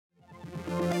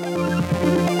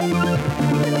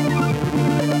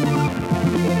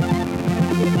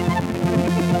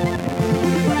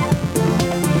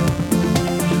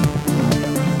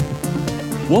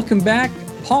Welcome back,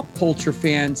 pop culture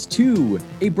fans, to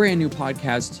a brand new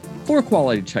podcast for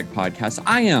Quality Check Podcast.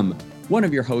 I am one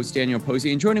of your hosts, Daniel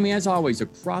Posey, and joining me as always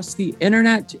across the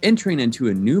internet, entering into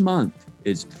a new month,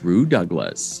 is Drew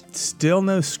Douglas. Still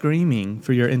no screaming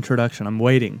for your introduction. I'm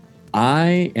waiting.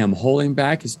 I am holding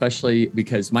back, especially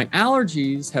because my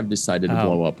allergies have decided to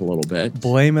blow up a little bit.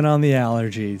 Blame it on the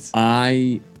allergies.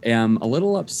 I am a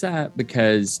little upset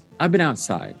because I've been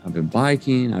outside. I've been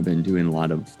biking. I've been doing a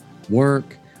lot of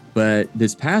work. But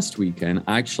this past weekend,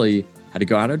 I actually had to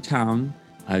go out of town.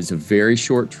 It was a very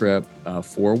short trip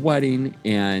for a wedding.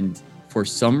 And for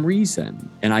some reason,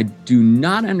 and I do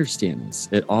not understand this,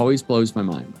 it always blows my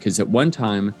mind. Because at one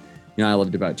time, I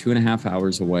lived about 2.5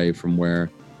 hours away from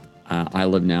where I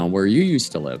live now, where you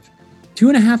used to live.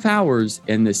 2.5 hours,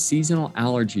 and the seasonal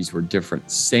allergies were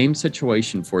different. Same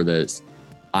situation for this.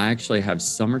 I actually have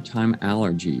summertime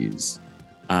allergies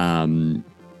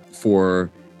for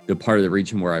the part of the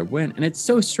region where I went. And it's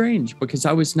so strange because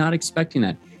I was not expecting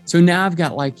that. So now I've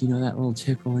got that little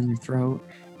tickle in your throat,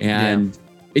 and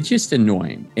it's just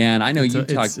annoying. And I know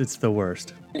it's the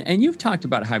worst. And you've talked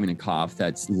about having a cough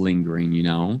that's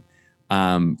lingering,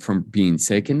 from being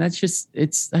sick. And that's just,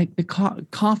 it's like the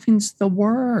coughing's the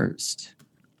worst.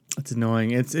 It's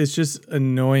annoying. It's just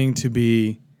annoying to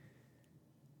be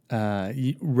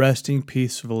resting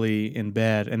peacefully in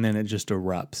bed and then it just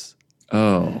erupts.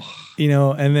 Oh.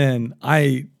 And then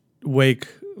I wake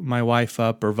my wife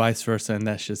up or vice versa, and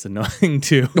that's just annoying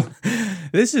too.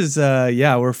 This is,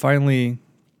 we're finally,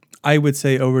 I would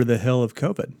say, over the hill of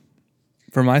COVID.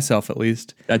 For myself, at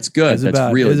least. That's good.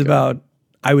 That's really good. About,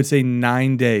 I would say,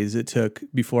 9 days it took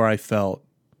before I felt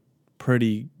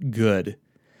pretty good.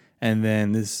 And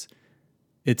then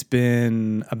it's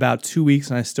been about 2 weeks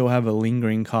and I still have a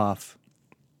lingering cough.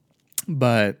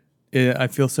 But I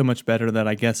feel so much better that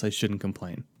I guess I shouldn't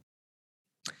complain.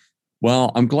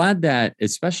 Well, I'm glad that,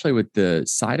 especially with the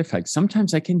side effects,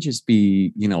 sometimes I can just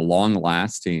be, long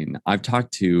lasting. I've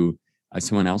talked to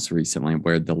someone else recently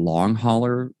where the long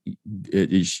hauler,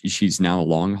 she's now a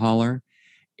long hauler,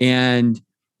 and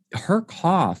her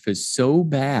cough is so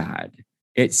bad,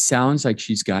 it sounds like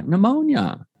she's got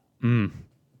pneumonia.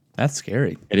 That's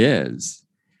scary. It is.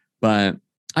 But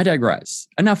I digress.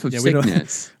 Enough of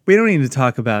sickness. We don't need to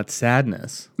talk about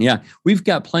sadness. Yeah, we've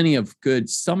got plenty of good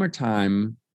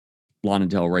summertime Lana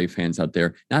Del Rey fans out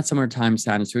there. Not summertime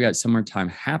sadness. We got summertime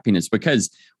happiness because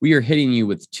we are hitting you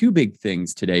with two big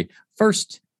things today.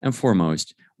 First and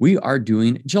foremost, we are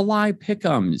doing July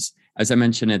Pick'ems. As I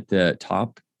mentioned at the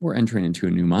top, we're entering into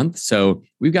a new month. So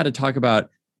we've got to talk about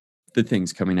the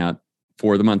things coming out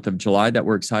for the month of July that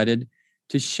we're excited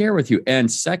to share with you. And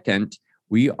second,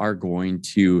 we are going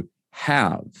to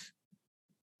have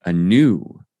a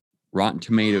new Rotten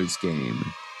Tomatoes game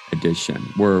edition.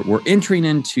 We're entering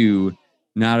into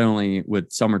not only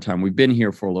with summertime, we've been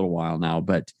here for a little while now,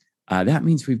 but that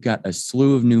means we've got a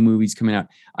slew of new movies coming out.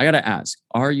 I got to ask,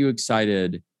 are you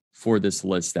excited for this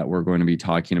list that we're going to be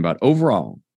talking about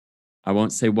overall? I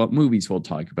won't say what movies we'll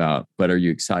talk about, but are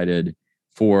you excited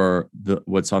for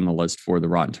what's on the list for the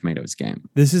Rotten Tomatoes game?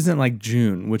 This isn't like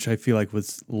June, which I feel like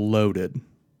was loaded.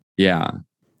 Yeah.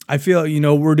 I feel,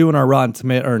 we're doing our Rotten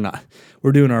Tomato, or not,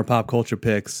 we're doing our pop culture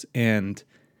picks, and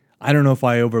I don't know if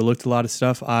I overlooked a lot of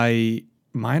stuff.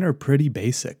 Mine are pretty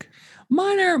basic.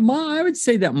 I would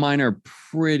say that mine are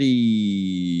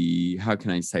pretty, how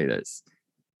can I say this?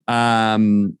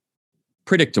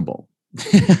 Predictable.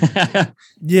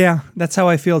 Yeah, that's how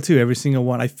I feel too. Every single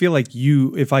one. I feel like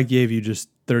if I gave you just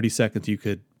 30 seconds, you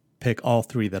could pick all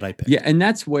three that I picked. Yeah, and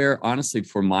that's where, honestly,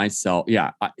 for myself,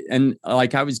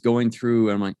 I was going through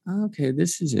and I'm like, oh, okay,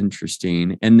 this is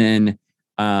interesting. And then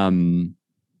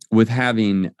with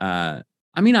having, I'm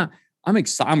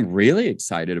really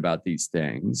excited about these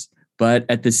things, but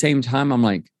at the same time, I'm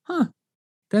like,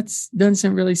 that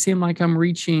doesn't really seem like I'm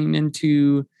reaching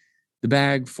into the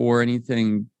bag for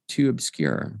anything too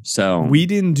obscure. So we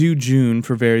didn't do June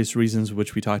for various reasons,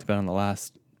 which we talked about in the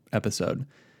last episode.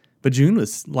 But June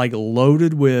was like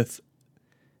loaded with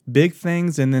big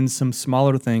things and then some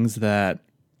smaller things that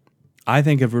I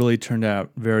think have really turned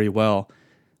out very well.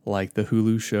 Like the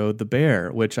Hulu show The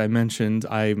Bear, which I mentioned.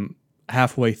 I'm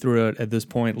halfway through it at this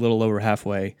point, a little over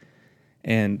halfway.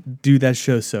 And dude, that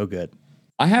show's so good.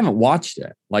 I haven't watched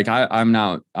it. Like I've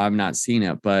not seen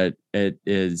it, but it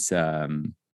is.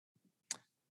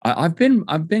 I've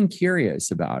been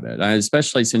curious about it,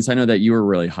 especially since I know that you were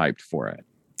really hyped for it.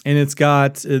 And it's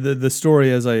got the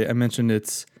story, as I mentioned.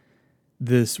 It's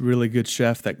this really good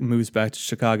chef that moves back to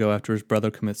Chicago after his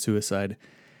brother commits suicide,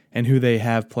 and who they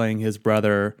have playing his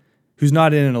brother, who's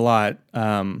not in it a lot.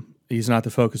 He's not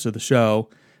the focus of the show,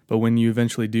 But when you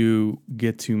eventually do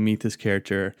get to meet this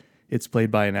character, it's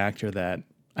played by an actor that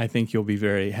I think you'll be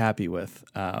very happy with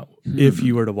if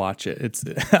you were to watch it. It's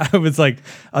I was like,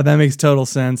 oh, that makes total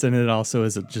sense, and it also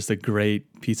is just a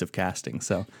great piece of casting.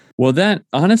 So, well, that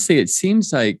honestly, it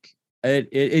seems like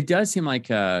it does seem like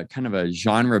a kind of a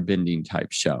genre bending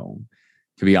type show,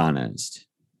 to be honest,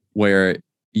 where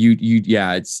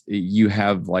you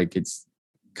have like it's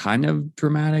kind of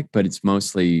dramatic, but it's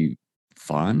mostly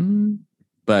fun,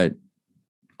 but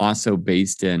also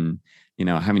based in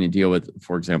having to deal with,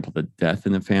 for example, the death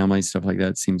in the family, stuff like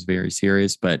that seems very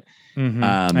serious. But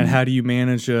and how do you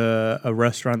manage a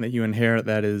restaurant that you inherit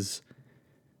that is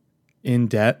in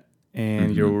debt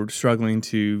and you're struggling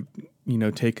to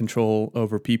take control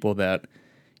over people that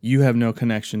you have no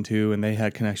connection to and they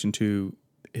had connection to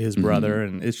his brother,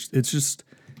 and it's just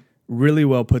really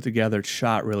well put together. It's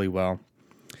shot really well.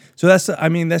 So that's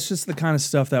just the kind of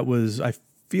stuff that was, I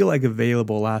feel like,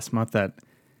 available last month that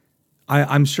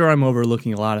I'm sure I'm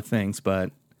overlooking a lot of things,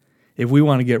 but if we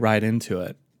want to get right into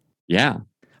it. Yeah.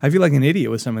 I feel like an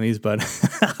idiot with some of these, but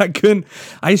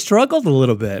I struggled a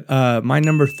little bit. My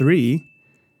number 3,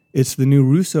 it's the new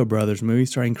Russo brothers movie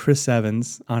starring Chris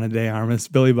Evans, Ana de Armas,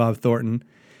 Billy Bob Thornton,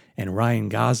 and Ryan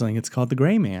Gosling. It's called The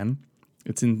Gray Man.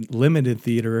 It's in limited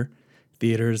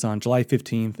theaters on July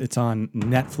 15th. It's on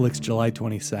Netflix July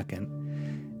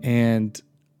 22nd. And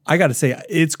I got to say,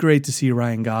 it's great to see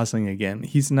Ryan Gosling again.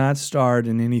 He's not starred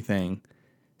in anything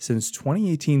since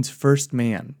 2018's First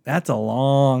Man. That's a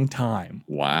long time.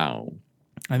 Wow.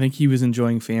 I think he was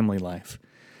enjoying family life.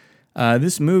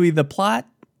 This movie, the plot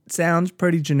sounds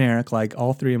pretty generic, like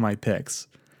all 3 of my picks.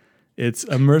 It's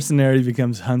a mercenary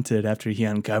becomes hunted after he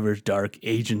uncovers dark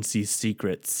agency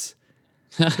secrets.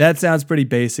 That sounds pretty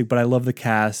basic, but I love the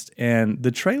cast. And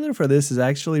the trailer for this is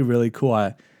actually really cool.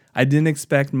 I didn't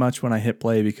expect much when I hit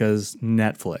play because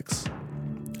Netflix.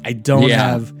 I don't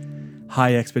have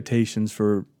high expectations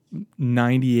for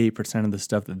 98% of the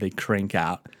stuff that they crank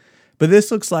out. But this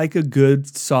looks like a good,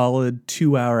 solid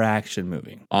 2-hour action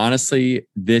movie. Honestly,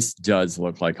 this does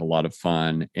look like a lot of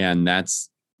fun. And that's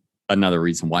another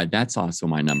reason why that's also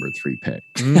my number 3 pick.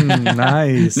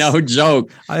 Nice. No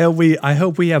joke. I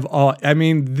hope we have all. I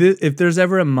mean, if there's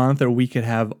ever a month or we could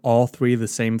have all 3 of the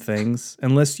same things,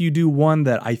 unless you do one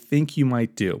that I think you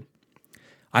might do,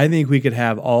 I think we could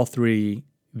have all 3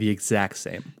 the exact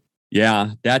same.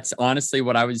 Yeah, that's honestly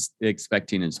what I was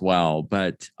expecting as well.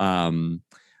 But I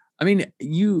mean,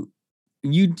 you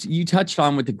touched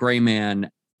on with The Gray Man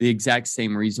the exact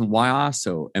same reason why I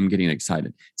also am getting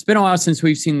excited. It's been a while since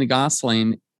we've seen the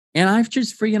Gosling, and I've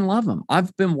just freaking love him.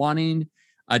 I've been wanting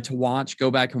to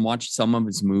go back and watch some of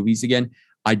his movies again.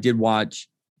 I did watch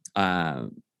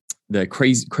the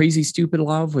Crazy Stupid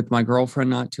Love with my girlfriend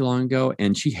not too long ago,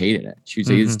 and she hated it. She was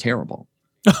like, it's terrible.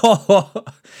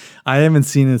 I haven't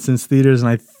seen it since theaters, and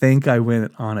I think I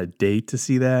went on a date to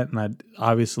see that, and I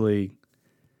obviously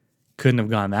couldn't have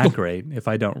gone that great if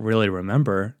I don't really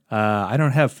remember. I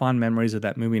don't have fond memories of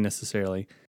that movie necessarily.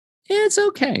 It's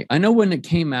okay. I know when it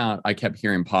came out, I kept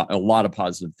hearing a lot of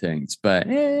positive things, but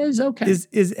it's okay.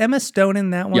 Is Emma Stone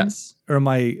in that one? Yes. Or am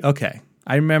I okay?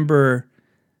 I remember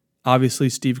obviously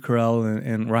Steve Carell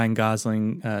and Ryan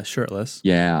Gosling shirtless.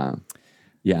 Yeah.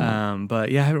 Yeah. But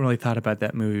yeah, I haven't really thought about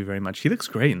that movie very much. He looks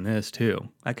great in this too.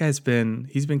 That guy's been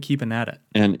keeping at it.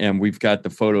 And we've got the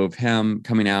photo of him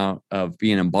coming out of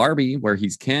being in Barbie where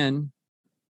he's Ken.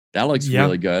 That looks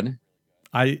really good.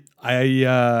 I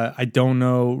don't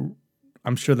know.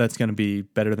 I'm sure that's going to be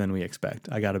better than we expect.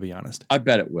 I got to be honest. I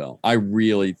bet it will. I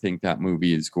really think that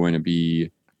movie is going to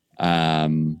be,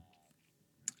 I'm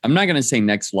not going to say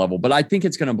next level, but I think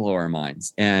it's going to blow our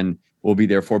minds and we'll be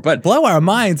there for it. But blow our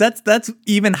minds. That's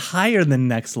even higher than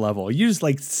next level. You just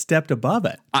like stepped above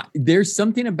it. There's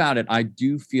something about it. I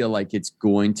do feel like it's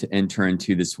going to enter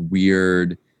into this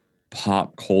weird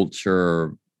pop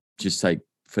culture, just like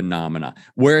phenomena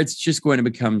where it's just going to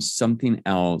become something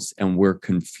else. And we're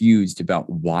confused about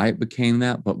why it became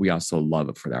that, but we also love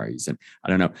it for that reason. I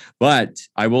don't know. But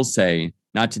I will say,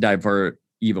 not to divert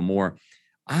even more,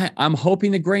 I'm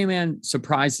hoping The Gray Man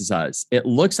surprises us. It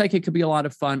looks like it could be a lot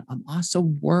of fun. I'm also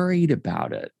worried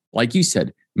about it. Like you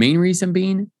said, main reason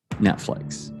being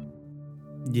Netflix.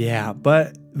 Yeah,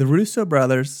 but the Russo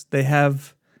brothers, I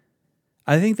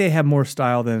think they have more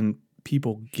style than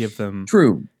people give them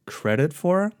credit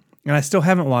for. And I still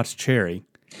haven't watched Cherry.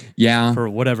 Yeah. For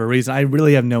whatever reason. I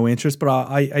really have no interest, but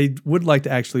I would like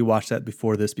to actually watch that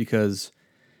before this because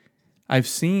I've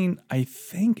seen, I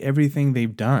think, everything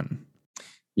they've done.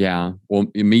 Yeah, well,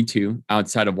 me too.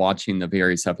 Outside of watching the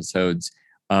various episodes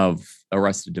of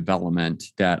Arrested Development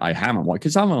that I haven't watched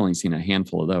because I've only seen a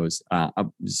handful of those.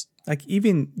 Like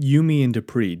even Yumi and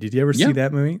Dupree. Did you ever see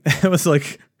that movie? It was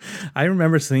like, I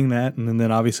remember seeing that, and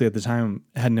then obviously at the time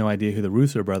I had no idea who the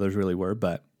Russo brothers really were.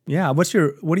 But yeah, what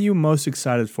are you most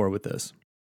excited for with this?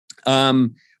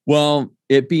 Well,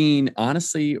 it being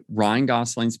honestly Ryan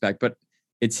Gosling's back, but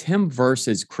it's him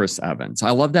versus Chris Evans.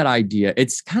 I love that idea.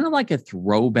 It's kind of like a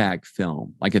throwback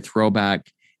film, like a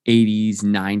throwback 80s,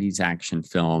 90s action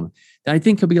film that I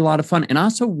think could be a lot of fun. And I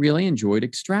also really enjoyed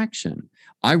Extraction.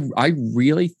 I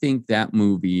really think that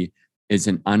movie is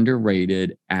an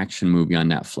underrated action movie on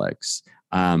Netflix.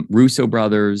 Russo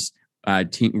brothers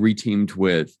reteamed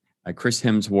with Chris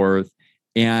Hemsworth.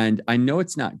 And I know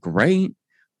it's not great,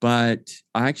 but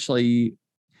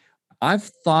I've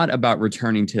thought about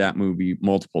returning to that movie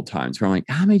multiple times where I'm like,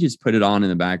 I may just put it on in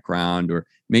the background or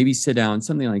maybe sit down,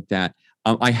 something like that.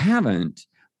 I haven't,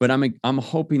 but I'm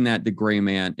hoping that The Gray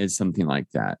Man is something like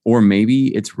that. Or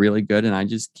maybe it's really good and I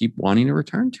just keep wanting to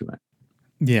return to it.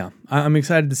 Yeah, I'm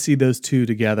excited to see those two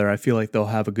together. I feel like they'll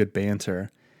have a good banter.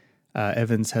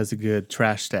 Evans has a good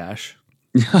trash stash.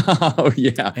 Oh,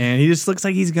 yeah. And he just looks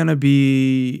like he's going to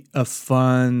be a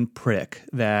fun prick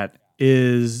that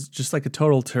is just like a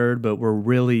total turd, but we're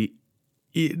really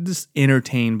just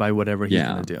entertained by whatever he's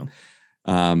going to do.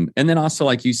 And then also,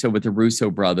 like you said, with the Russo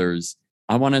brothers,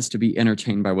 I want us to be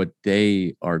entertained by what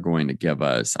they are going to give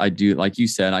us. I do, like you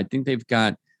said, I think they've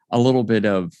got a little bit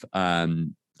of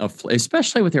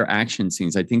especially with their action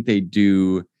scenes. I think they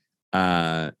do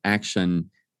action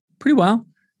pretty well.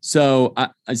 So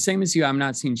same as you, I'm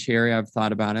not seeing Cherry. I've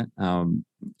thought about it. I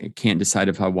can't decide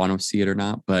if I want to see it or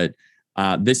not, but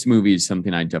this movie is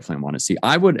something I definitely want to see.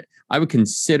 I would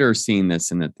consider seeing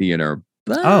this in the theater.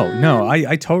 But oh no,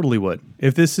 I totally would.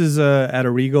 If this is at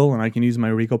a Regal and I can use my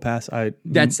Regal pass,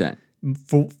 that's it.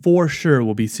 For sure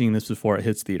we'll be seeing this before it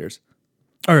hits theaters.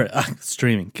 Or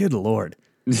streaming. Good Lord.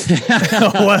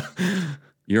 What?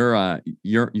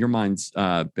 Your mind's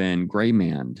been gray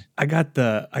manned. I got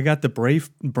the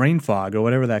brain fog or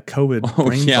whatever that COVID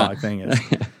brain fog thing is.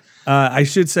 I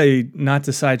should say, not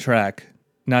to sidetrack,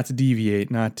 not to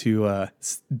deviate, not to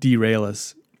derail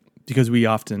us, because we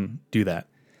often do that.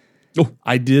 Oh.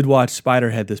 I did watch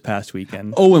Spiderhead this past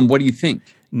weekend. Oh, and what do you think?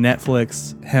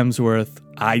 Netflix, Hemsworth.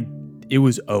 It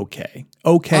was okay.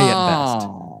 Okay at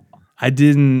best.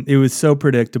 It was so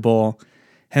predictable.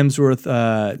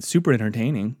 Hemsworth, super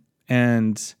entertaining,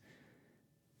 and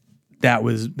that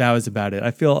was about it.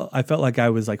 I felt like I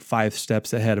was like 5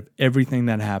 steps ahead of everything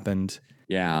that happened.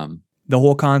 Yeah. The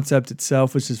whole concept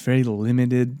itself was just very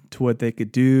limited to what they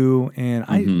could do, and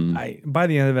I by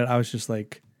the end of it, I was just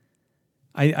like,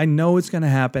 I know it's going to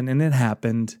happen, and it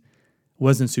happened.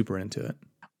 Wasn't super into it.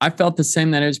 I felt the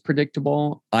same, that it was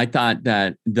predictable. I thought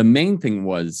that the main thing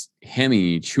was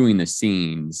Hemi chewing the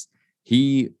scenes.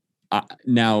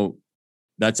 Now,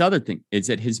 that's the other thing. Is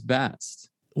at his best.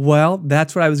 Well,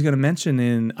 that's what I was going to mention,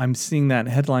 and I'm seeing that in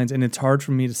headlines, and it's hard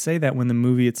for me to say that when the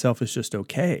movie itself is just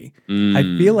okay. I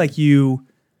feel like you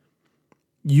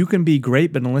can be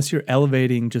great, but unless you're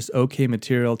elevating just okay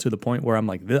material to the point where I'm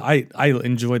like, I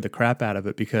enjoyed the crap out of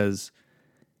it because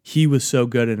he was so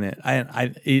good in it.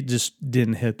 It just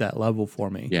didn't hit that level for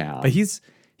me. Yeah. But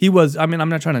he was, I mean, I'm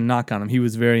not trying to knock on him. He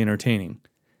was very entertaining.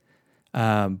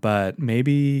 But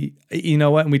maybe, you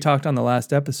know what? And we talked on the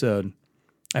last episode.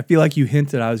 I feel like you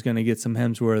hinted I was going to get some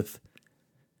Hemsworth,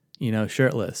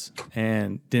 shirtless,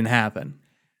 and didn't happen.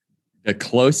 The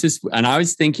closest, and I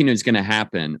was thinking it was going to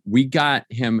happen. We got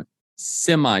him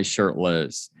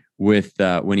semi-shirtless with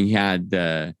when he had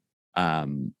the,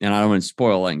 and I don't want to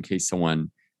spoil it in case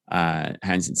someone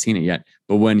hasn't seen it yet,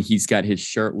 but when he's got his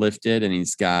shirt lifted and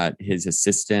he's got his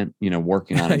assistant,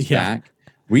 working on his back.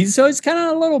 So it's kind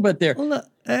of a little bit there.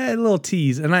 A little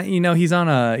tease. And he's on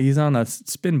a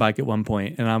spin bike at one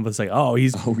point, and I was like,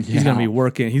 he's going to be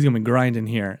working, he's going to be grinding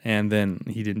here. And then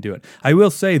he didn't do it. I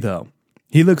will say though,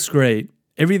 he looks great.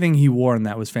 Everything he wore in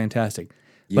that was fantastic.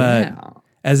 Yeah. But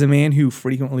as a man who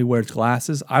frequently wears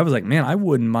glasses, I was like, man, I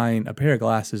wouldn't mind a pair of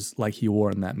glasses like he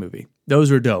wore in that movie.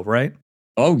 Those are dope, right?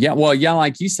 Oh yeah. Well, yeah,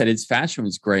 like you said, his fashion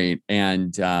was great.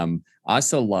 And I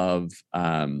also love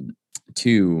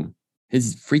too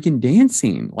his freaking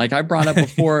dancing. Like I brought up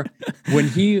before,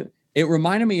 it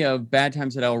reminded me of Bad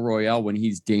Times at El Royale when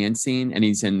he's dancing and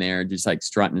he's in there just like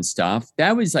strutting and stuff.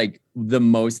 That was like the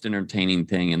most entertaining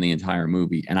thing in the entire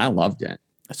movie, and I loved it.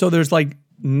 So there's like,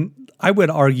 I would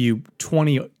argue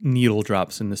 20 needle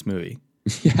drops in this movie.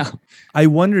 Yeah. I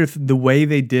wonder if the way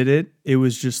they did it, it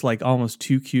was just like almost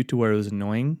too cute to where it was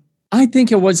annoying. I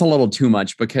think it was a little too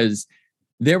much because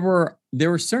there were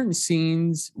certain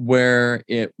scenes where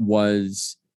it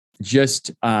was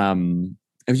just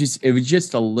it was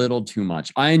just a little too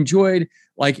much. I enjoyed,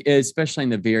 like, especially in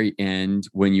the very end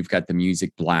when you've got the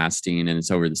music blasting and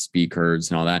it's over the speakers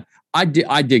and all that. I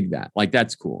dig that. Like,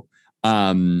 that's cool.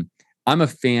 I'm a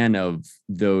fan of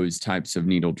those types of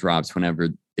needle drops whenever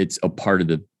it's a part of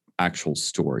the actual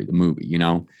story, the movie, you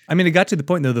know? I mean, it got to the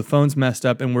point though, the phone's messed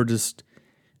up and we're just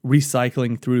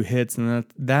recycling through hits. And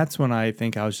that's when I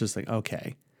think I was just like,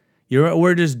 okay,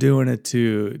 we're just doing it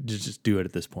to just do it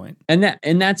at this point. And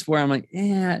that's where I'm like,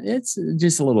 yeah, it's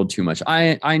just a little too much.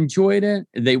 I enjoyed it.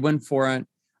 They went for it.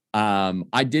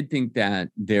 I did think that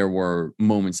there were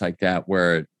moments like that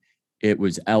where it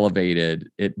was elevated.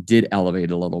 It did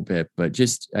elevate a little bit, but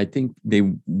I think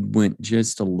they went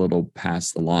just a little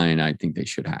past the line I think they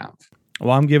should have.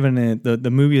 Well, I'm giving it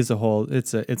the movie as a whole.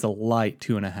 It's a light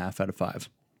 2.5 out of 5.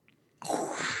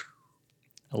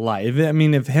 A light. If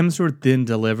Hemsworth didn't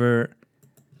deliver,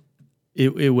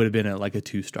 it would have been like a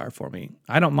 2-star for me.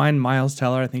 I don't mind Miles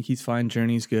Teller. I think he's fine.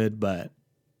 Journey's good, but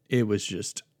it was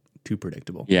just too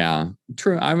predictable. Yeah,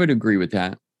 true. I would agree with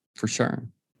that for sure.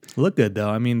 Look good though.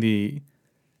 I mean the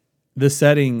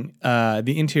setting, the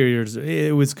interiors,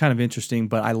 it was kind of interesting,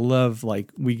 but I love,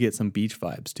 like, we get some beach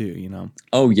vibes too, you know?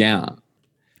 Oh yeah.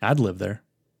 I'd live there.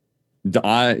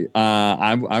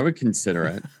 I would consider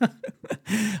it.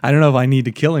 I don't know if I need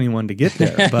to kill anyone to get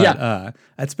there, but yeah.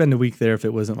 I'd spend a week there if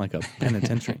it wasn't like a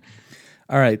penitentiary.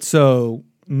 All right, so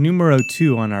numero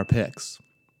 2 on our picks.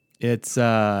 It's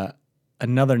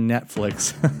another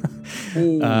Netflix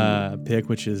pick,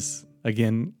 which is,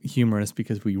 again, humorous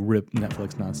because we rip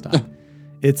Netflix nonstop.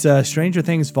 It's Stranger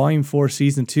Things Volume 4,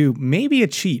 Season 2. Maybe a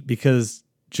cheat because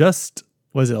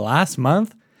was it last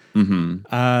month?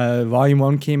 Mm-hmm. Volume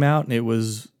 1 came out and it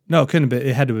couldn't have been,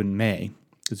 it had to have been May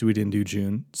because we didn't do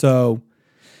June. So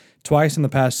twice in the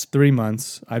past 3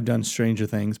 months, I've done Stranger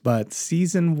Things, but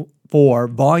Season 4,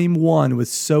 Volume 1 was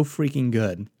so freaking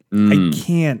good. I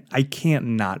can't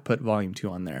not put Volume 2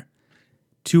 on there.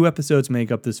 2 episodes make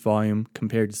up this volume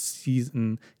compared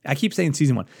to I keep saying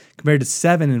Season 1, compared to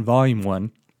 7 in Volume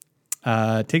 1.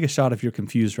 Take a shot if you're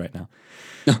confused right now.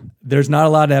 There's not a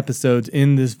lot of episodes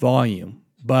in this volume,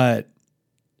 but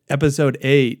episode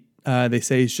 8, they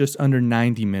say is just under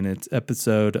 90 minutes.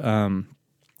 Episode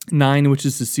 9, which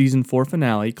is the Season 4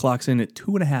 finale, clocks in at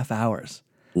 2.5 hours.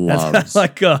 That's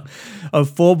like a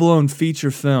full-blown feature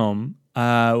film.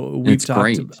 It's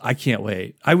great. I can't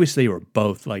wait. I wish they were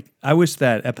both. Like, I wish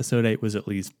that episode 8 was at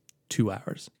least 2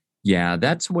 hours. Yeah,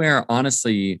 that's where,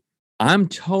 honestly, I'm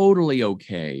totally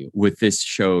okay with this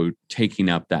show taking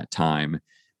up that time.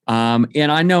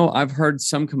 And I know I've heard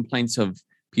some complaints of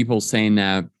people saying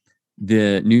that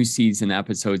the new season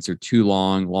episodes are too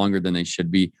long, longer than they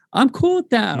should be. I'm cool with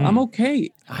that. I'm okay.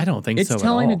 I don't think it's so. It's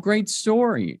telling at all. a great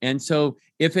story. And so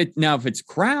if it's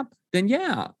crap, then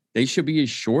yeah, they should be as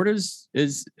short as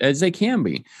they can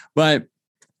be. But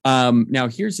now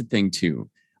here's the thing too.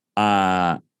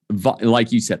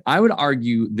 Like you said, I would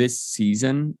argue this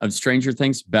season of Stranger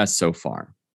Things best so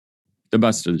far. The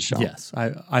best of the show. Yes,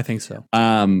 I think so.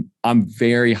 I'm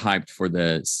very hyped for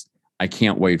this. I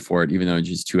can't wait for it, even though it's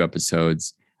just 2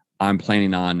 episodes. I'm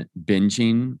planning on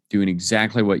binging, doing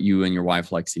exactly what you and your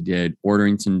wife Lexi did,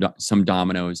 ordering some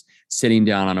Domino's, sitting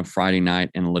down on a Friday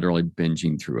night and literally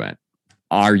binging through it.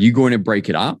 Are you going to break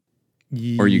it up?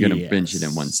 Or are you going to binge it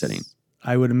in one sitting?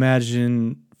 I would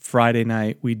imagine Friday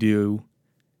night we do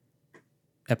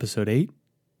episode 8.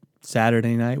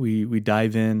 Saturday night we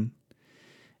dive in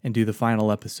and do the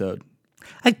final episode.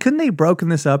 Couldn't they broken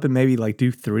this up and maybe like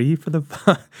do 3 for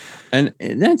the And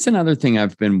that's another thing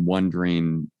I've been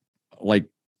wondering, like,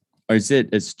 is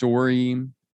it a story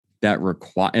that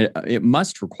it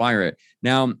must require it?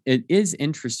 Now, it is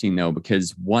interesting though,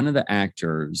 because one of the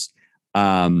actors,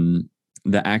 the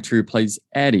actor who plays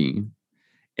Eddie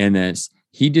in this,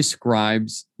 he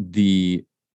describes the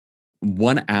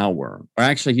 1 hour, or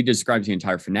actually he describes the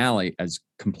entire finale as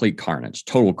complete carnage,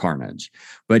 total carnage.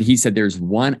 But he said there's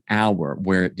 1 hour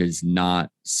where it does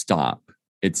not stop.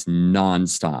 It's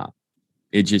nonstop.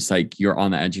 It's just like you're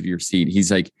on the edge of your seat.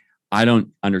 He's like, I don't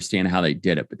understand how they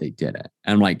did it, but they did it.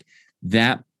 And I'm like,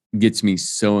 that gets me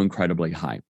so incredibly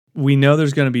hyped. We know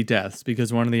there's going to be deaths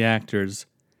because one of the actors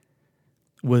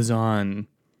was on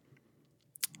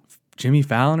Jimmy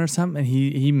Fallon or something, and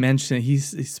he mentioned, he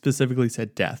specifically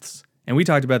said deaths. And we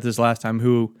talked about this last time,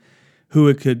 who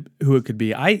it could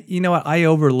be. You know what? I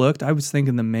overlooked. I was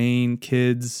thinking the main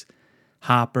kids,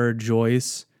 Hopper,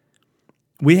 Joyce.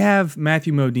 We have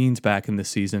Matthew Modine's back in this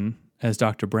season as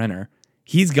Dr. Brenner.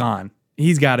 He's gone.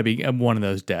 He's got to be one of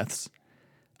those deaths.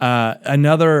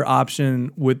 Another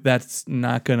option that's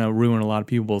not going to ruin a lot of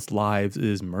people's lives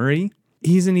is Murray.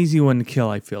 he's an easy one to kill,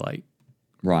 I feel like.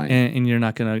 Right. And you're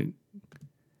not gonna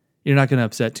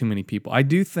upset too many people. I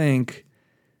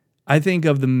think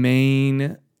of the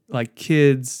main like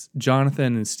kids,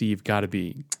 Jonathan and Steve got to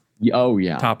be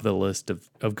top of the list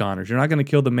of goners. You're not going to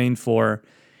kill the main four.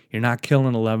 You're not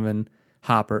killing 11,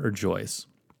 Hopper, or Joyce.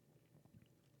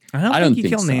 I don't think you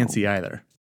kill Nancy either.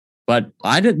 But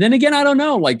then again, I don't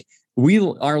know. Like, we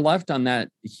are left on that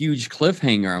huge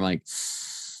cliffhanger. I'm like,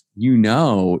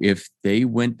 if they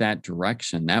went that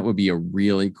direction, that would be a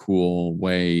really cool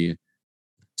way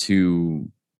to,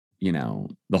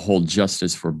 the whole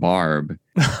justice for Barb.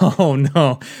 Oh,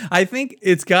 no. I think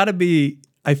it's got to be,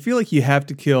 I feel like you have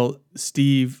to kill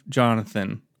Steve,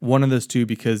 Jonathan, one of those two,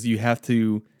 because you have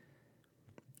to,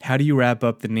 how do you wrap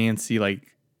up the Nancy,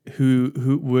 like, who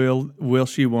will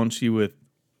she, won't she with,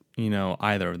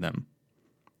 either of them?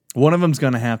 One of them's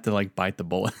going to have to like bite the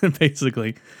bullet,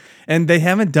 basically. And they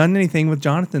haven't done anything with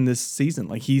Jonathan this season.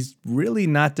 Like, he's really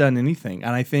not done anything.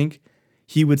 And I think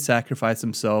he would sacrifice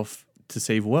himself to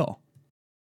save Will.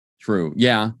 True.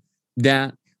 Yeah.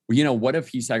 That, what if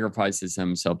he sacrifices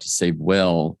himself to save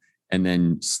Will, and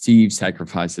then Steve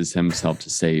sacrifices himself to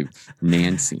save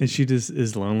Nancy? And she just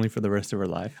is lonely for the rest of her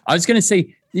life. I was going to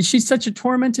say, she's such a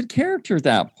tormented character at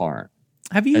that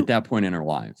point in her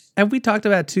life. Have we talked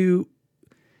about too,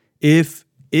 if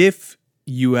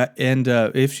you end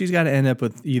up, if she's got to end up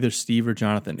with either Steve or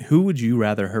Jonathan, who would you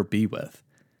rather her be with?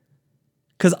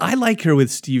 Because I like her with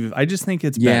Steve. I just think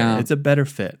it's better. It's a better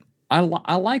fit. I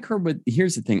like her, but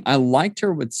here's the thing. I liked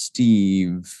her with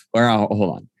Steve.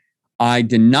 Hold on. I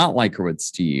did not like her with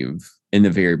Steve in the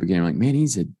very beginning. I'm like, man,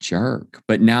 he's a jerk.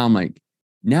 But now I'm like,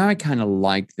 now I kind of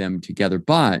like them together.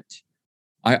 But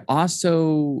I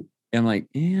also am like,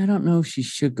 I don't know if she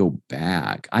should go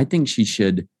back. I think she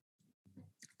should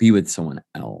be with someone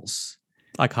else.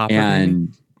 Like Hopper. And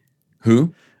maybe?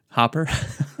 Who? Hopper.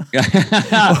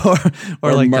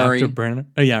 or like Murray. Dr. Brenner.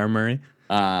 Oh, yeah, or Murray.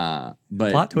 But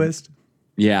plot twist.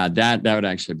 Yeah, that would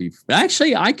actually be.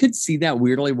 Actually, I could see that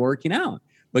weirdly working out,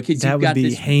 because that would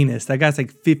be heinous. That guy's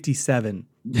like 57.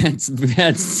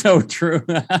 That's so true.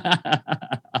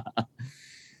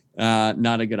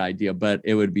 Not a good idea, but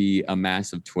it would be a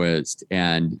massive twist,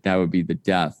 and that would be the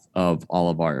death of all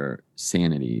of our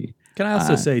sanity. Can I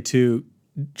also say too,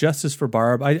 justice for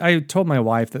Barb? I told my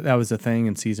wife that was a thing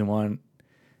in season 1.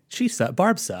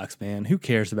 Barb sucks, man. Who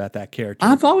cares about that character?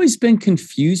 I've always been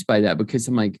confused by that, because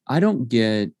I'm like, I don't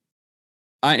get,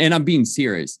 and I'm being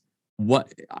serious.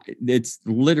 It's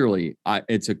literally,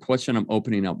 it's a question I'm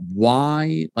opening up.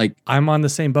 Why? Like, I'm on the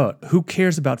same boat. Who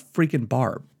cares about freaking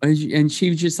Barb? And she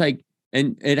was just like,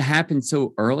 and it happened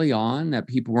so early on that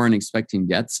people weren't expecting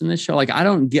deaths in the show. Like, I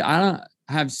don't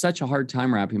have such a hard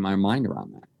time wrapping my mind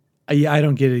around that. Yeah, I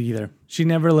don't get it either. She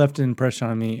never left an impression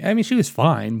on me. I mean, she was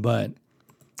fine, but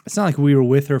it's not like we were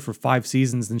with her for 5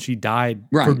 seasons and she died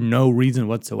for no reason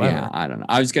whatsoever. Yeah, I don't know.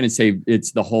 I was going to say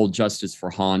it's the whole justice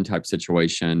for Han type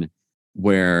situation,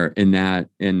 where in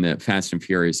the Fast and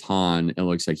Furious Han, it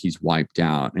looks like he's wiped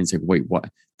out. And it's like, wait, what?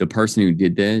 The person who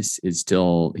did this is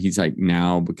still, he's like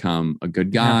now become a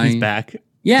good guy. Now he's back.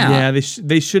 Yeah. Yeah,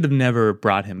 they should have never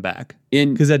brought him back,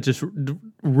 because that just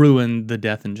ruined the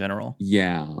death in general.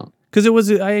 Yeah. Because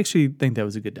I actually think that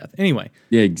was a good death. Anyway.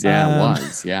 Yeah, exactly. It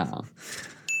was, yeah.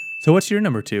 So what's your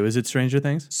number 2? Is it Stranger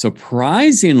Things?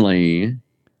 Surprisingly,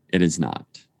 it is not.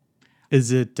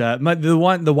 Is it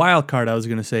the wild card I was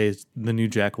going to say is the new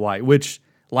Jack White, which,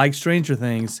 like Stranger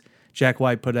Things, Jack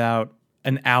White put out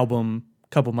an album a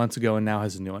couple months ago and now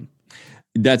has a new one.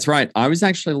 That's right. I was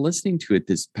actually listening to it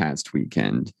this past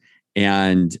weekend,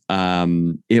 and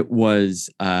it was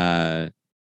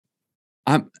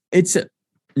it's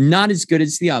not as good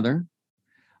as the other,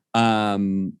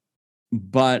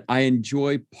 but I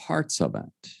enjoy parts of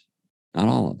it, not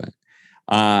all of it.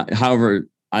 However,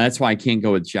 that's why I can't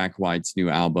go with Jack White's new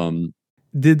album.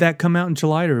 Did that come out in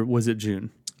July or was it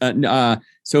June?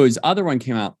 So his other one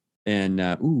came out in,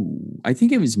 I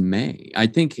think it was May. I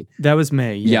think that was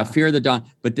May. Yeah. Fear of the Dawn.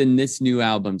 But then this new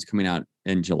album's coming out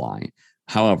in July.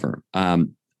 However,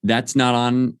 that's not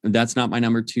my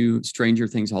number 2. Stranger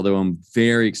Things, although I'm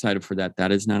very excited for that,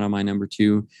 that is not on my number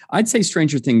 2. I'd say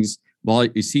Stranger Things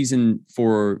season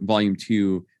 4, volume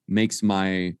 2 makes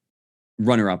my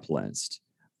runner-up list.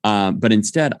 But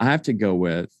instead, I have to go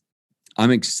with,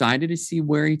 I'm excited to see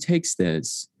where he takes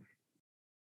this,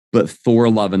 but Thor: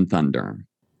 Love and Thunder,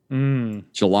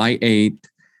 July 8th.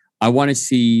 I want to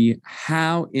see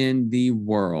how in the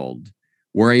world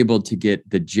we're able to get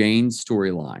the Jane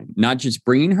storyline, not just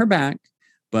bringing her back,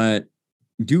 but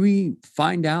do we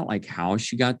find out like how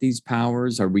she got these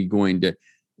powers? Are we going to,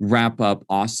 wrap up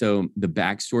also the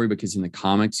backstory, because in the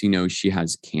comics, she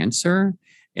has cancer,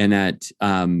 and that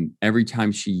every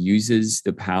time she uses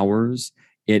the powers,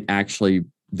 it actually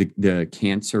the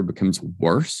cancer becomes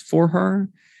worse for her.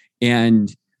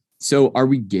 And so are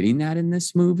we getting that in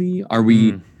this movie? I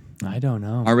don't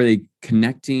know. Are they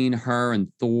connecting her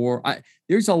and Thor?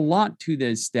 There's a lot to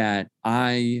this that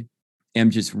I am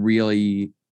just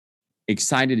really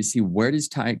excited to see. Where does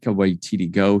Taika Waititi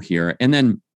go here? And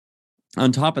then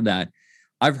on top of that,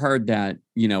 I've heard that,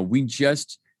 we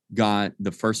just got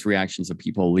the first reactions of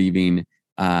people leaving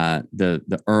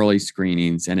the early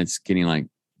screenings, and it's getting like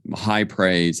high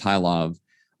praise, high love.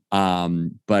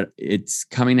 But it's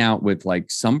coming out with like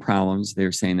some problems.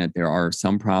 They're saying that there are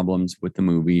some problems with the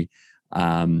movie.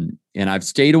 And I've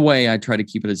stayed away. I try to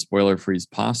keep it as spoiler free as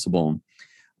possible.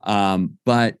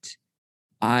 But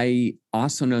I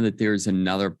also know that there's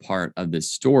another part of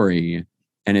this story,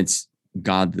 and it's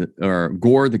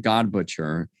Gore the God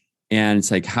Butcher. And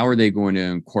it's like, how are they going to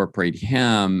incorporate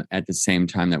him at the same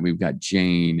time that we've got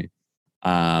Jane,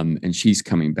 and she's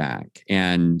coming back,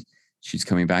 and she's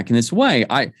coming back in this way.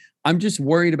 I'm just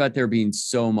worried about there being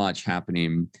so much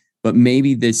happening, but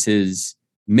maybe this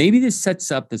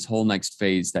sets up this whole next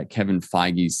phase that Kevin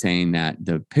Feige is saying, that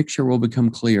the picture will become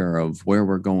clear of where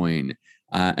we're going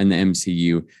in the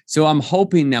MCU. So I'm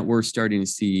hoping that we're starting to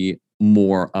see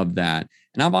more of that.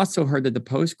 And I've also heard that the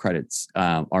post credits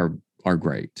are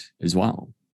great as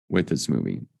well with this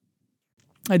movie.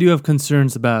 I do have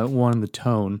concerns about the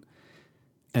tone.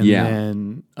 And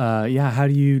then, how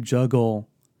do you juggle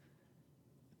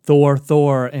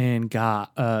Thor, and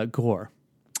Gore?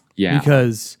 Yeah.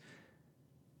 Because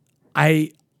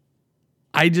they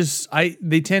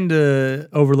tend to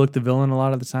overlook the villain a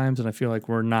lot of the times, and I feel like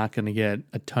we're not going to get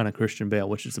a ton of Christian Bale,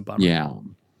 which is a bummer. Yeah.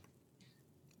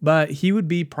 But he would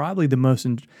be probably the most,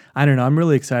 I don't know, I'm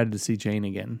really excited to see Jane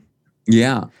again.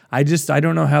 Yeah. I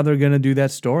don't know how they're going to do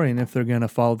that story, and if they're going to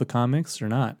follow the comics or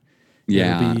not.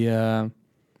 Yeah. It'll be,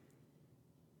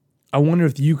 I wonder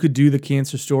if you could do the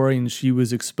cancer story and she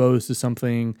was exposed to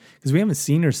something, because we haven't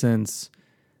seen her since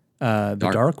the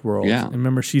Dark World. Yeah. And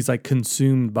remember, she's like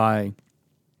consumed by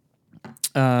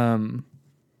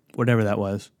whatever that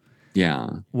was. Yeah.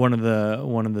 One of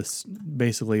the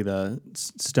basically the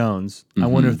stones. Mm-hmm. I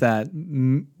wonder if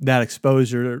that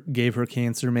exposure gave her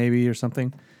cancer, maybe, or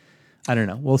something. I don't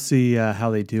know. We'll see how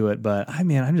they do it, but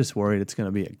I'm just worried it's going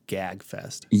to be a gag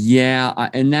fest. Yeah,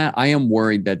 and that I am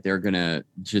worried that they're going to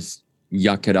just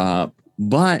yuck it up,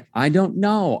 but I don't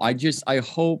know. I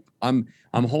hope I'm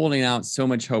holding out so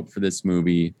much hope for this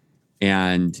movie,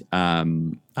 and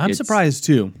I'm surprised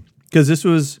too, because this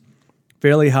was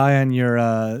fairly high on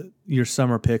your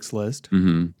summer picks list,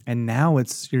 and now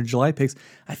it's your July picks.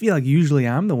 I feel like usually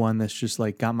I'm the one that's just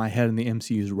like got my head in the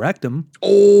MCU's rectum.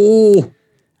 Oh.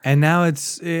 And now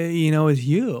it's it's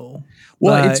you.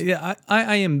 Well,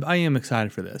 I am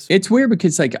excited for this. It's weird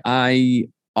because like I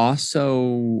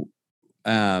also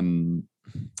I'm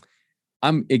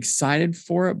excited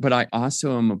for it, but I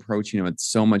also am approaching it with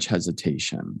so much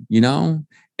hesitation,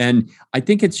 And I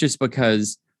think it's just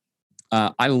because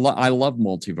I love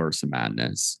Multiverse of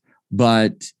Madness,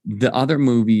 but the other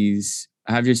movies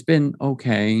have just been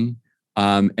okay.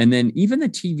 And then even the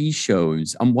TV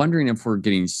shows, I'm wondering if we're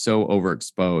getting so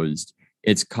overexposed,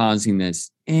 it's causing this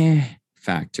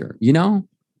factor,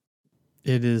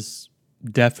 It is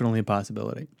definitely a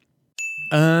possibility.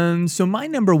 So my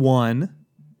number one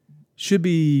should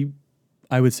be,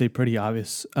 I would say, pretty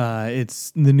obvious.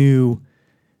 It's the new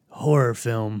horror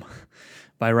film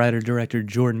by writer-director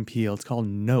Jordan Peele. It's called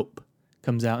Nope.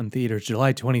 Comes out in theaters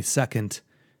July 22nd.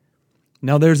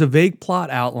 Now, there's a vague plot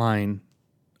outline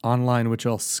online, which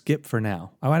I'll skip for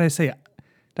now. Why did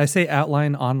I say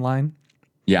outline online?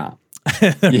 Yeah.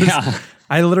 Yeah.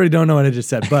 I literally don't know what I just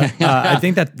said, but I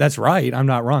think that's right. I'm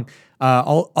not wrong.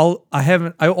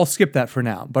 I'll skip that for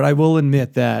now, but I will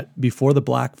admit that before the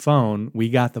Black Phone, we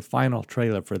got the final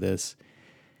trailer for this,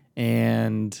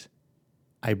 and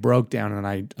I broke down and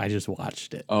I just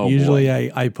watched it. Oh, usually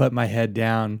boy. I put my head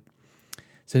down.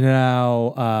 So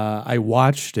now I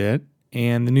watched it,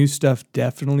 and the new stuff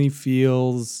definitely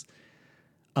feels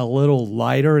a little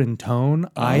lighter in tone,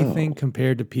 I think,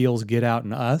 compared to Peele's Get Out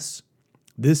and Us.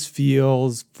 This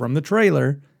feels, from the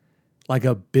trailer, like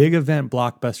a big event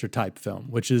blockbuster type film,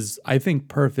 which is, I think,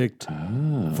 perfect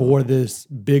for this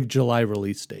big July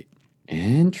release date.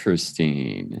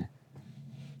 Interesting.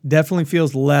 Definitely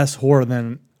feels less horror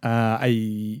than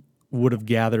I would have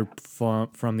gathered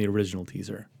from the original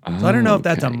teaser. So I don't know if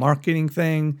that's a marketing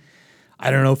thing. I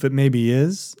don't know if it maybe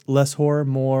is less horror,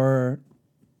 more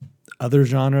other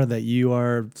genre that you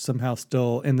are somehow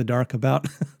still in the dark about.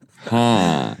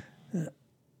 Huh.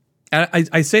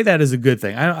 I say that as a good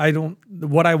thing. I don't.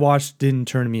 What I watched didn't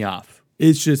turn me off.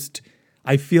 It's just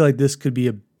I feel like this could be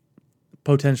a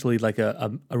potentially like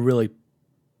a really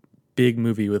big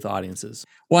movie with audiences.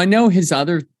 Well, I know his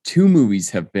other two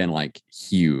movies have been like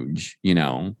huge,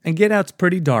 And Get Out's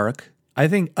pretty dark. I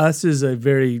think Us is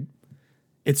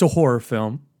it's a horror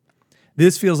film.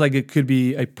 This feels like it could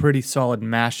be a pretty solid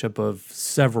mashup of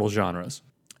several genres.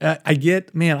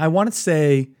 I want to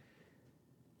say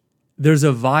there's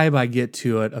a vibe I get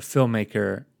to it, a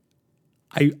filmmaker.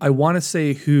 I want to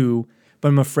say who, but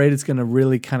I'm afraid it's going to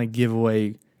really kind of give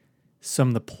away some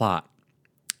of the plot.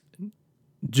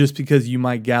 Just because you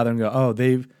might gather and go, oh,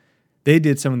 they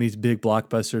did some of these big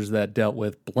blockbusters that dealt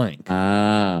with blank.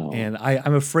 Oh. And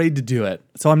I'm afraid to do it.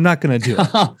 So I'm not going to do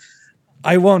it.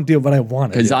 I won't do it, but I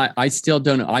want to. Because I still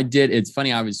don't know. I did. It's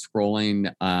funny. I was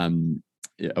scrolling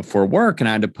for work and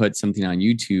I had to put something on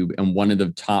YouTube. And one of the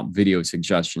top video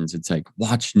suggestions, it's like,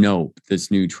 watch Nope, this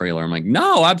new trailer. I'm like,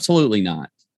 no, absolutely not.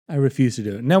 I refuse to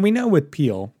do it. Now, we know with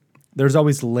Peele, there's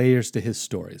always layers to his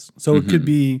stories. So it could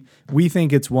be, we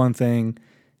think it's one thing,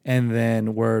 and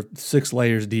then we're 6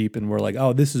 layers deep and we're like,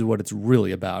 oh, this is what it's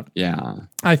really about. Yeah.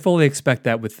 I fully expect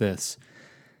that with this.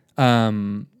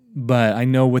 But I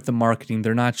know with the marketing,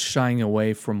 they're not shying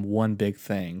away from one big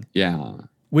thing. Yeah.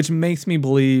 Which makes me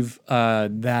believe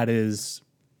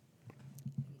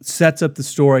sets up the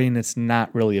story and it's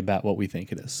not really about what we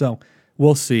think it is. So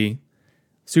we'll see.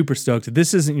 Super stoked. If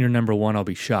this isn't your number one, I'll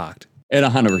be shocked. It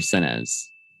 100% is.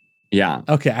 Yeah.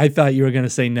 Okay, I thought you were going to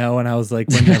say no, and I was like,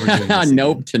 we're never doing this.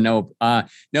 Nope to Nope.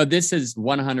 No, this is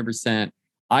 100%.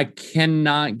 I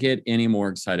cannot get any more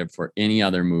excited for any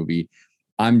other movie.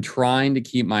 I'm trying to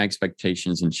keep my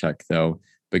expectations in check, though,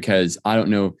 because I don't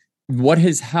know what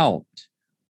has helped.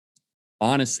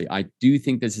 Honestly, I do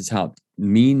think this has helped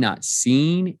me not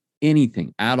seeing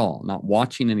anything at all, not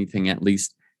watching anything, at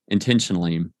least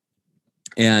intentionally.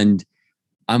 And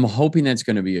I'm hoping that's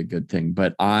going to be a good thing.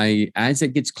 But as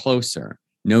it gets closer,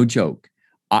 no joke,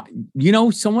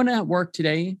 someone at work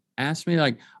today asked me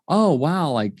like, oh, wow,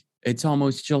 like it's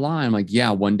almost July. I'm like, yeah,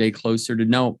 one day closer to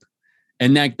Nope.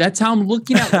 And that's how I'm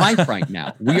looking at life right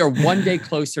now. We are one day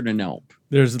closer to Nope.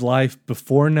 There's life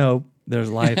before Nope. There's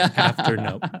life after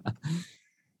Nope.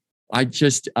 I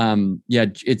just,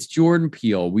 it's Jordan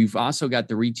Peele. We've also got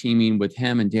the reteaming with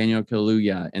him and Daniel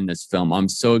Kaluuya in this film. I'm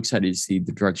so excited to see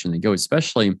the direction they go,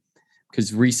 especially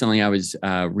because recently I was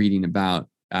reading about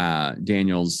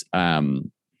Daniel's,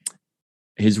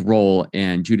 his role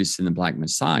in Judas and the Black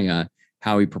Messiah,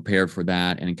 how he prepared for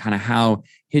that, and kind of how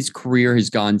his career has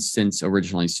gone since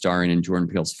originally starring in Jordan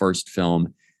Peele's first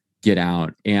film, Get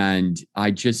Out. And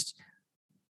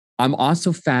I'm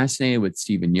also fascinated with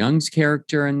Stephen Young's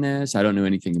character in this. I don't know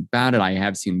anything about it. I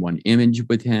have seen one image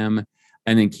with him.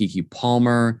 And then Keke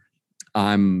Palmer.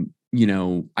 I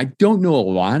don't know a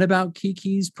lot about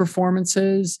Keke's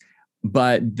performances,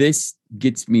 but this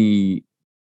gets me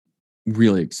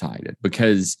really excited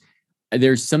because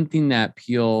there's something that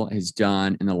Peele has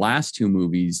done in the last 2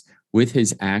 movies with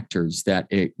his actors that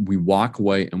we walk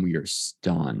away and we are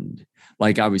stunned.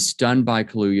 Like I was stunned by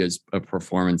Kaluuya's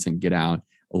performance in Get Out.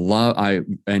 I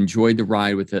enjoyed the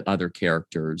ride with the other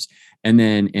characters. And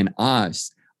then in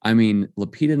Us, I mean,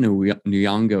 Lupita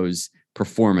Nyong'o's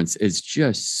performance is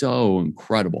just so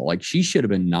incredible. Like she should have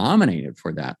been nominated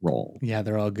for that role. Yeah,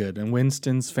 they're all good. And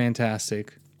Winston's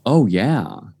fantastic. Oh,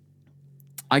 yeah.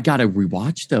 I got to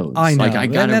rewatch those. I know.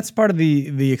 And that's part of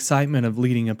the excitement of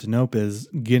leading up to Nope is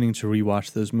getting to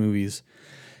rewatch those movies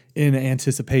in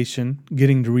anticipation,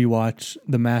 getting to rewatch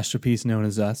the masterpiece known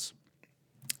as Us.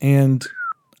 And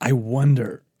I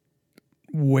wonder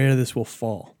where this will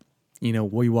fall.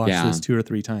 We watched this 2 or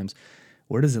 3 times.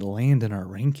 Where does it land in our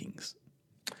rankings?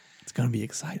 It's going to be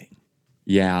exciting.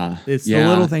 Yeah. It's the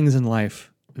little things in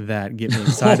life that get me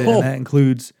excited. And that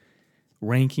includes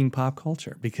ranking pop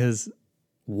culture because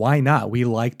why not? We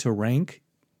like to rank,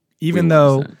 even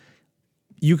though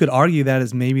you could argue that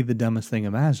is maybe the dumbest thing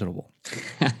imaginable.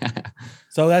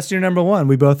 So that's your number one.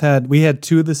 We had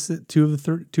 2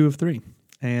 of 3.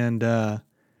 And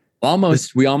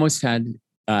we almost had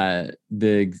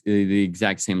the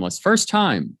exact same list first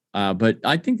time, but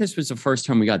I think this was the first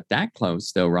time we got that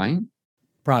close, though, right?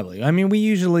 Probably. I mean, we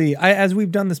usually, as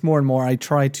we've done this more and more, I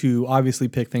try to obviously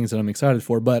pick things that I'm excited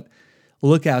for, but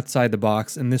look outside the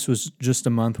box. And this was just a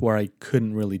month where I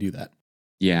couldn't really do that.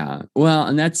 Yeah. Well,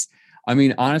 and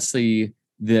honestly,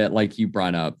 like you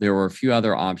brought up, there were a few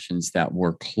other options that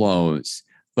were close.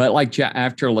 But like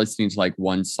after listening to like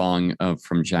one song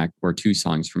from Jack or 2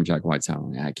 songs from Jack White's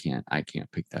album, I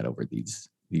can't pick that over these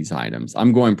items.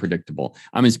 I'm going predictable.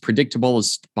 I'm as predictable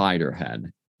as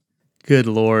Spiderhead. Good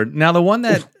Lord. Now, the one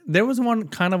that there was one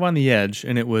kind of on the edge,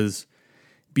 and it was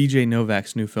BJ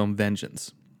Novak's new film,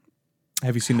 Vengeance.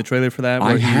 Have you seen the trailer for that?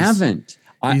 I haven't.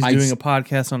 He's doing a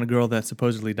podcast on a girl that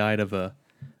supposedly died of a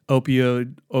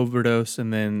opioid overdose,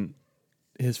 and then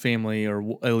his family,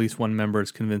 or at least one member,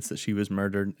 is convinced that she was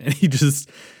murdered, and he just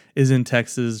is in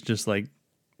Texas, just like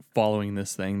following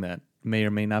this thing that may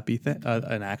or may not be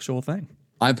an actual thing.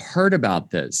 I've heard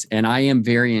about this, and I am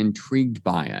very intrigued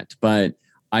by it, but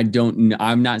I've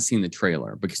not seen the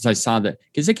trailer because I saw that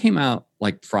because it came out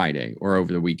like Friday or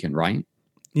over the weekend, right?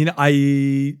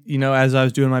 As I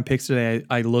was doing my picks today,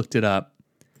 I looked it up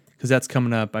because that's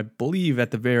coming up, I believe,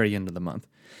 at the very end of the month.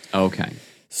 Okay.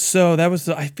 So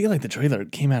I feel like the trailer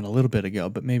came out a little bit ago,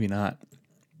 but maybe not.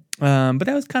 But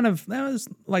that was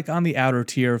like on the outer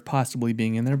tier of possibly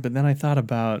being in there. But then I thought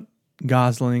about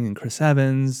Gosling and Chris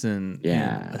Evans and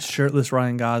a shirtless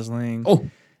Ryan Gosling. Oh.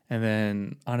 And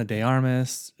then Ana de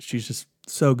Armas. She's just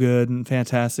so good and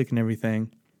fantastic and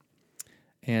everything.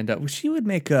 And she would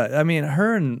make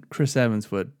her and Chris Evans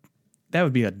that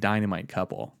would be a dynamite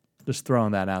couple. Just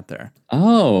throwing that out there.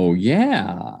 Oh,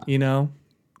 yeah.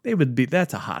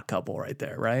 That's a hot couple right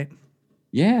there, right?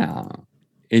 Yeah.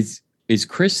 Is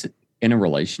Chris in a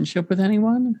relationship with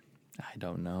anyone? I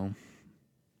don't know.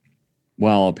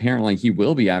 Well, apparently he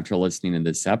will be after listening to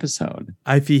this episode.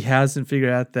 If he hasn't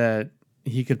figured out that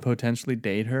he could potentially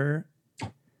date her,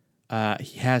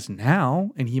 he has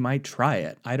now, and he might try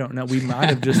it. I don't know. We might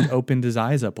have just opened his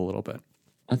eyes up a little bit.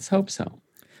 Let's hope so.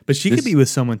 But she could be with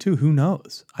someone too. Who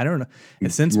knows? I don't know.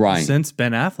 And since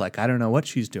Ben Affleck, I don't know what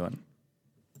she's doing.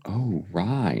 Oh,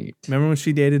 right. Remember when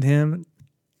she dated him,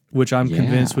 which I'm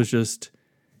convinced was just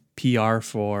PR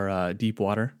for Deep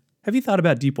Water? Have you thought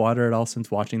about Deep Water at all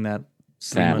since watching that?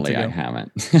 Sadly, I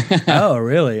haven't. Oh,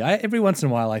 really? Every once in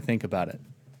a while, I think about it.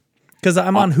 Because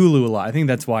I'm on Hulu a lot. I think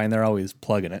that's why, and they're always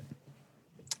plugging it.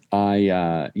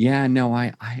 I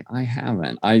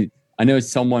haven't. I know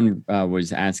someone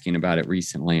was asking about it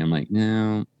recently. I'm like,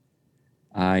 no,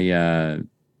 I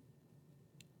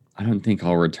don't think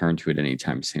I'll return to it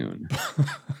anytime soon.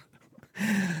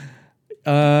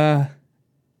 I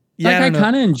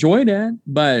kind of enjoyed it,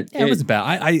 but it was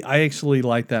bad. I actually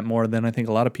like that more than I think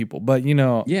a lot of people. But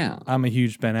I'm a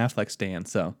huge Ben Affleck stan,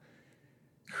 so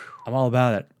I'm all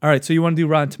about it. All right, so you want to do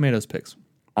Rotten Tomatoes picks?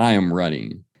 I am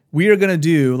ready. We are going to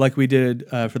do like we did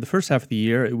for the first half of the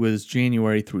year. It was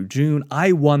January through June.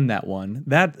 I won that one.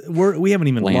 We haven't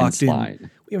even locked in.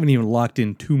 We haven't even locked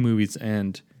in 2 movies,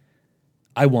 and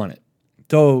I won it.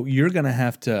 So you're going to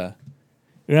have to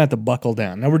buckle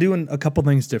down. Now we're doing a couple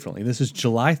things differently. This is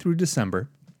July through December.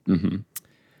 Mm-hmm.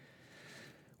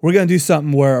 We're going to do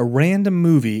something where a random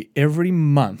movie every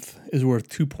month is worth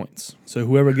 2 points. So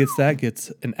whoever gets that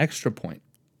gets an extra point.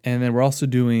 And then we're also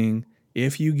doing,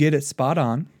 if you get it spot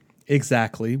on,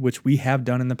 exactly, which we have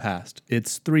done in the past,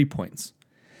 it's 3 points.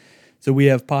 So we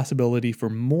have possibility for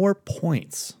more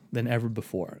points than ever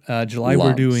before. July,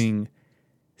 we're doing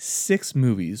 6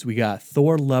 movies. We got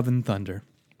Thor, Love and Thunder.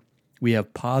 We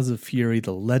have Paws of Fury,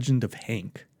 The Legend of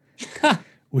Hank.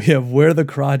 We have Where the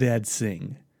Crawdads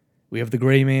Sing. We have The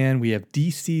Gray Man. We have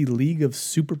DC League of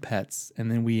Super Pets. And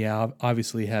then we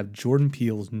obviously have Jordan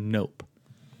Peele's Nope.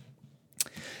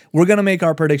 We're going to make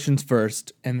our predictions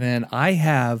first. And then I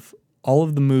have all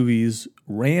of the movies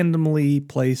randomly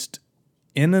placed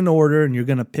in an order. And you're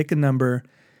going to pick a number,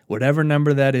 whatever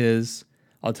number that is.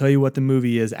 I'll tell you what the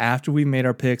movie is after we've made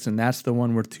our picks. And that's the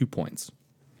one worth 2 points.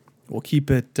 We'll keep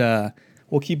it a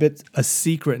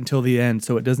secret until the end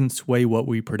so it doesn't sway what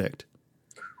we predict.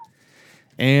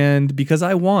 And because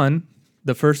I won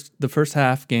the first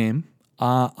half game,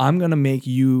 I'm going to make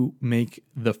you make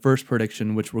the first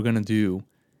prediction, which we're going to do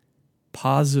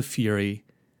Paws of Fury,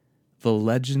 The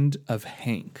Legend of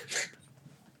Hank.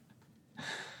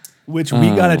 Which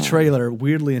we got a trailer,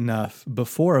 weirdly enough,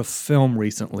 before a film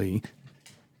recently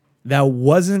that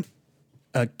wasn't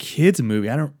a kid's movie.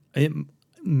 I don't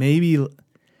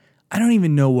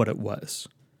even know what it was.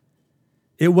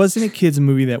 It wasn't a kid's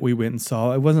movie that we went and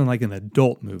saw. It wasn't like an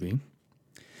adult movie.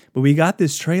 But we got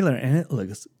this trailer and it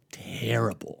looks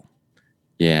terrible.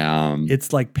 Yeah.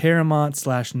 It's like Paramount /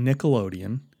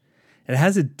 Nickelodeon. It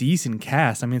has a decent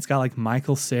cast. I mean, it's got like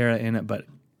Michael Cera in it, but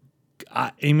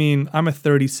I'm a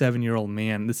 37-year-old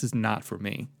man. This is not for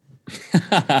me.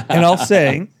 And I'll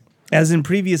say, as in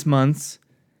previous months,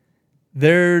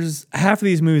 there's half of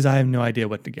these movies I have no idea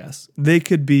what to guess. They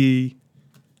could be,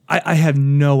 I have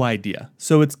no idea.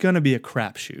 So it's going to be a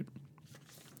crapshoot.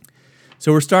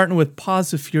 So we're starting with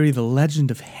Paws of Fury, The Legend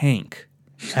of Hank.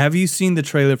 Have you seen the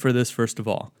trailer for this, first of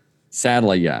all?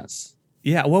 Sadly, yes.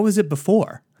 Yeah, what was it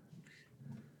before?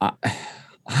 I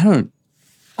don't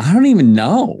I don't even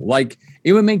know. Like,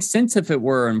 it would make sense if it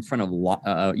were in front of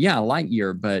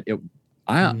Lightyear, but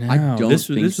I don't this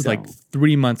think was so. like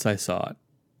 3 months I saw it.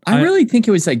 I really think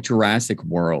it was like Jurassic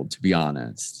World, to be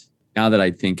honest. Now that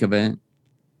I think of it.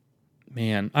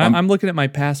 Man, I'm looking at my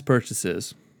past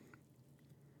purchases.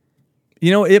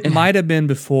 You know, it might have been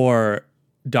before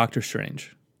Doctor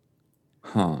Strange.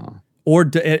 Huh.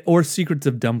 Or Secrets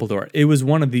of Dumbledore. It was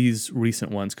one of these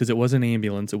recent ones because it wasn't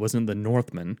Ambulance. It wasn't The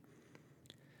Northman.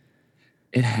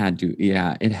 It had to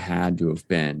have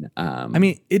been. I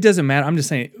mean, it doesn't matter. I'm just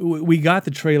saying, we got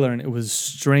the trailer and it was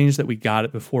strange that we got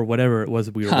it before whatever it was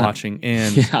that we were watching.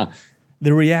 And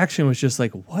the reaction was just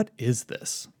like, what is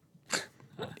this?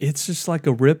 It's just like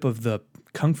a rip of the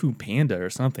Kung Fu Panda or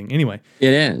something. Anyway.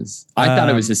 It is. I thought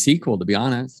it was a sequel, to be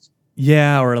honest.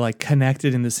 Yeah, or like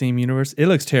connected in the same universe. It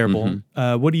looks terrible.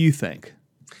 Mm-hmm. What do you think?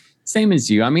 Same as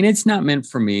you. I mean, it's not meant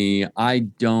for me. I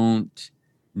don't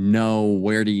know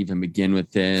where to even begin with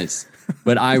this,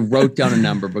 but I wrote down a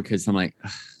number because I'm like,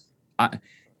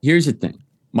 here's the thing.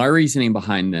 My reasoning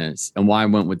behind this and why I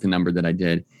went with the number that I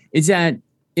did is that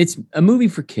it's a movie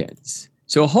for kids.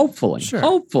 So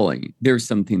hopefully there's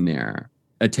something there,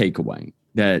 a takeaway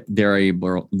that they're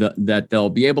able, that they'll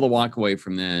be able to walk away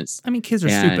from this. I mean, kids are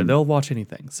stupid. They'll watch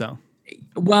anything. So,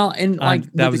 well, and like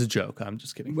that was a joke. I'm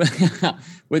just kidding.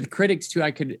 With critics too,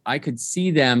 I could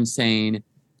see them saying,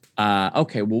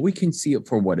 okay, well, we can see it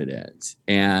for what it is.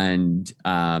 And,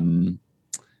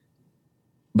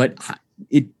 but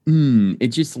it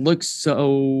just looks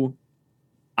so,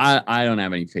 I don't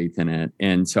have any faith in it.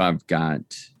 And so I've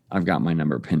got my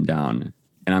number pinned down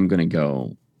and I'm going to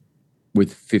go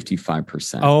with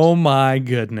 55%. Oh my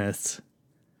goodness.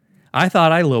 I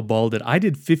thought I lowballed it. I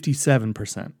did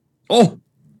 57%. Oh,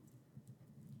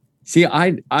 see,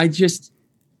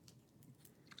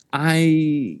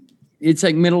 it's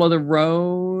like middle of the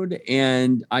road,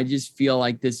 and I just feel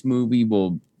like this movie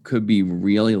could be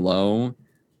really low,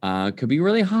 could be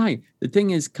really high. The thing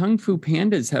is, Kung Fu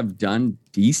Pandas have done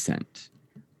decent.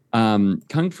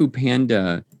 Kung Fu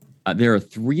Panda, there are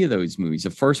 3 of those movies.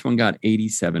 The first one got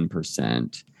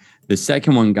 87%. The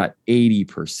second one got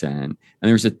 80%. And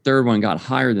there's a third one got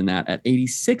higher than that at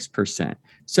 86%.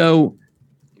 So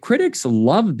critics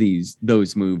love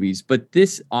those movies, but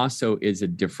this also is a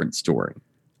different story.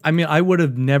 I mean, I would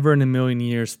have never in a million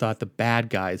years thought The Bad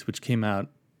Guys, which came out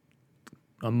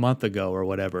a month ago or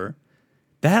whatever,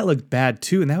 that looked bad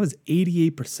too. And that was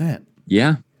 88%.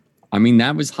 Yeah. I mean,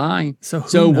 that was high. So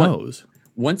who knows?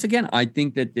 Once again, I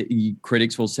think that the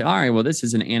critics will say, all right, well, this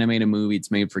is an animated movie.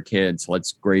 It's made for kids.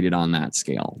 Let's grade it on that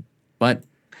scale. But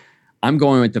I'm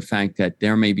going with the fact that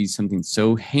there may be something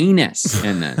so heinous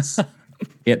in this.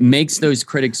 It makes those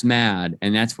critics mad.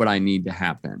 And that's what I need to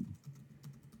happen.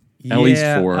 At least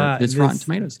for this Rotten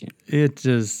Tomatoes game. It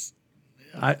just,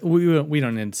 we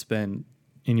don't need to spend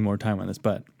any more time on this,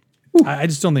 but I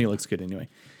just don't think it looks good anyway.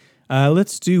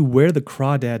 Let's do Where the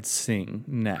Crawdads Sing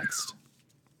next.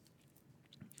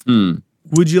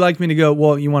 Would you like me to go?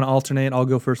 Well, you want to alternate? I'll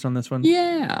go first on this one.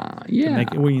 Yeah.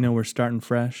 Make it, well, we're starting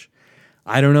fresh.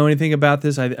 I don't know anything about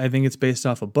this. I think it's based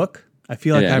off a book. I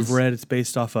feel like I've read it's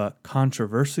based off a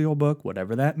controversial book,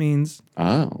 whatever that means.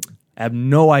 Oh. I have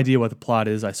no idea what the plot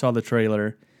is. I saw the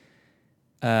trailer,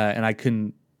 and I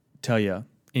couldn't tell you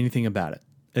anything about it.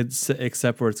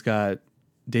 Except for it's got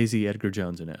Daisy Edgar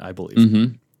Jones in it, I believe.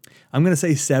 Mm-hmm. I'm going to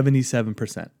say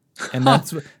 77%.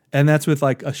 And that's with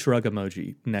like a shrug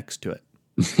emoji next to it.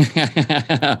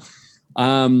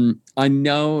 I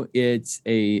know it's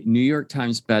a New York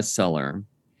Times bestseller.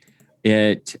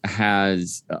 It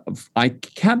has, I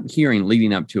kept hearing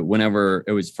leading up to it whenever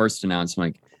it was first announced, I'm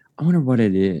like, I wonder what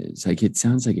it is. Like, it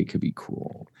sounds like it could be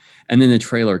cool. And then the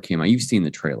trailer came out. You've seen the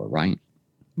trailer, right?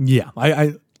 Yeah.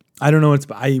 I don't know what it's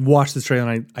about. I watched this trailer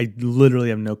and I literally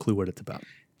have no clue what it's about.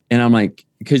 And I'm like,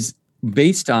 because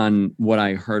based on what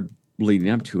I heard leading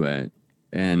up to it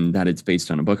and that it's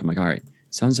based on a book, I'm like, all right,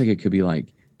 sounds like it could be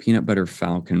like Peanut Butter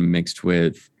Falcon mixed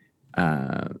with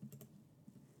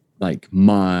like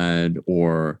mud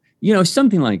or,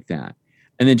 something like that.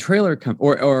 And then trailer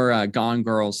or Gone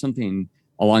Girl, something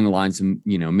along the lines of,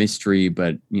 mystery,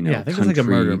 but, I think it's like a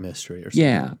murder mystery or something.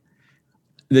 Yeah.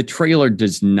 The trailer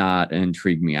does not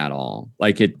intrigue me at all.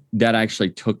 Like that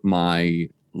actually took my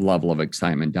level of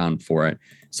excitement down for it.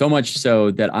 So much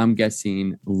so that I'm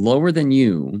guessing lower than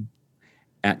you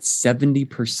at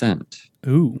 70%.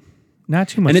 Ooh, not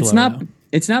too much. And it's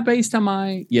not based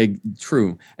on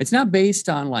true. It's not based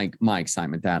on like my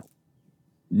excitement, that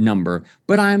number,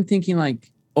 but I'm thinking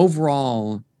like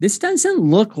overall, this doesn't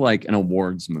look like an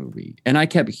awards movie. And I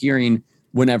kept hearing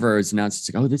whenever it was announced,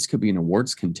 it's like, oh, this could be an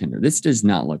awards contender. This does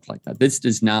not look like that. This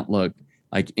does not look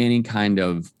like any kind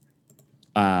of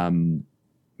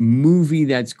movie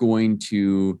that's going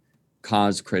to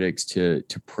cause critics to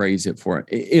praise it for it.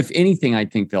 If anything, I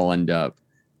think they'll end up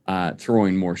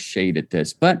throwing more shade at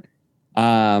this. But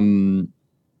I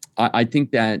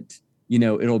think that,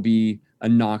 it'll be a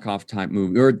knockoff type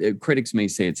movie, or critics may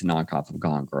say it's a knockoff of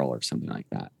Gone Girl or something like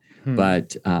that.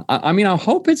 But I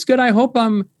hope it's good. I hope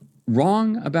I'm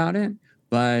wrong about it.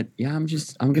 But yeah, I'm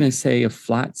going to say a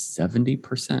flat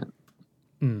 70%.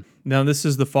 Now, this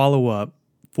is the follow-up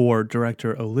for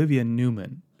director Olivia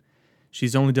Newman.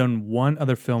 She's only done one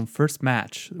other film, First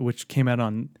Match, which came out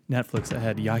on Netflix that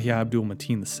had Yahya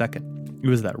Abdul-Mateen II. It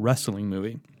was that wrestling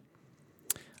movie.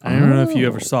 I don't know if you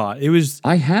ever saw it.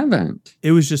 I haven't.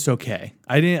 It was just okay.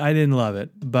 I didn't love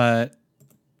it, but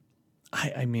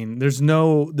I mean, there's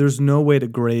no way to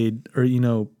grade or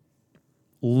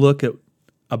look at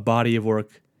a body of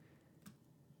work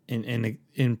and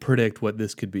predict what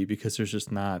this could be, because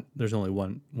there's only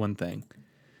one thing.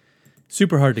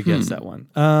 Super hard to guess that one.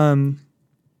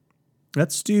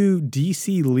 Let's do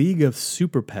DC League of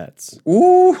Super Pets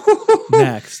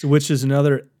next, which is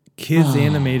another kids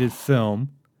animated film.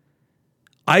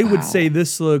 I would say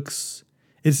this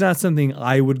it's not something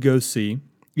I would go see,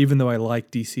 even though I like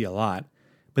DC a lot,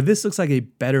 but this looks like a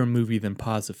better movie than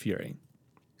Paws of Fury.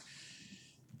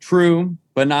 True,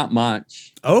 but not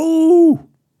much. Oh!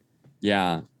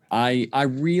 Yeah. I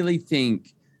really do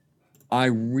think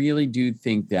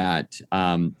that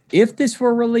if this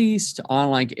were released on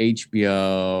like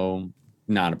HBO,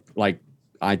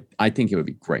 I think it would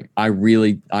be great. I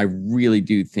really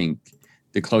do think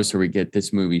the closer we get,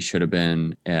 this movie should have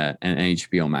been an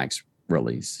HBO Max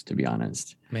release, to be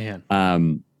honest. Man.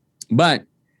 But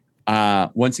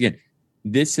once again,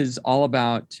 this is all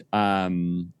about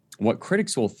what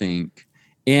critics will think.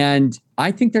 And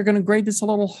I think they're going to grade this a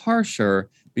little harsher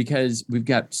because we've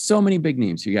got so many big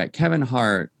names. You got Kevin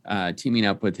Hart teaming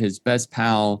up with his best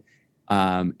pal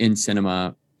in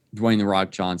cinema, Dwayne "The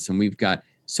Rock" Johnson. We've got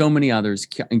so many others.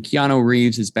 And Keanu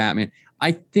Reeves is Batman.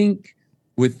 I think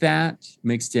with that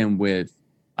mixed in with,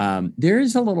 there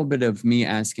is a little bit of me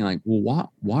asking, like,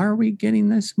 well, why are we getting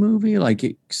this movie? Like,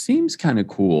 it seems kind of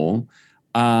cool.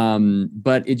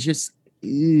 But it just,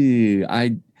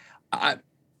 I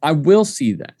will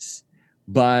see this,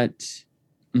 but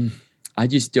I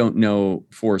just don't know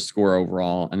for a score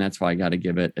overall. And that's why I got to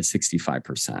give it a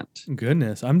 65%.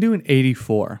 Goodness. I'm doing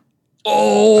 84.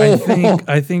 Oh,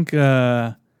 I think,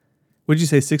 what'd you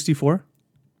say? 64?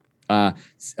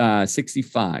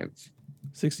 65.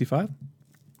 65?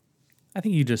 I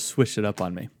think you just switched it up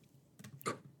on me.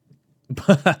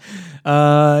 Yeah,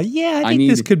 I think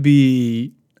this could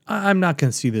be, I'm not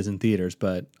going to see this in theaters,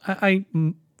 but I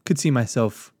could see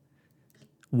myself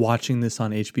watching this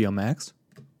on HBO Max.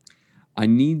 I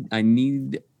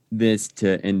need this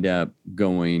to end up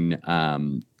going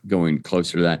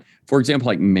closer to that. For example,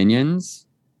 like Minions,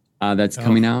 that's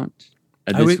coming out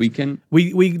this weekend.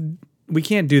 We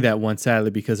can't do that one,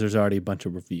 sadly, because there's already a bunch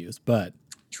of reviews. But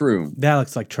true, that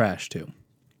looks like trash too.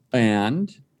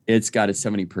 And it's got a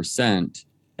 70%.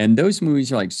 And those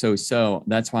movies are like so.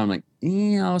 That's why I'm like,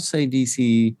 I'll say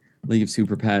DC League of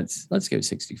Super Pets. Let's go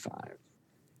 65.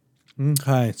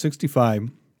 Okay, 65.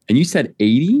 And you said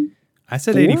 80? I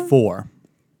said 84.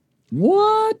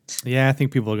 What? Yeah, I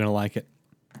think people are going to like it.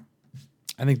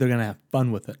 I think they're going to have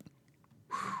fun with it.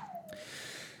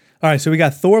 All right, so we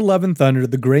got Thor: Love and Thunder,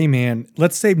 The Gray Man.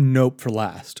 Let's save Nope for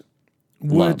last.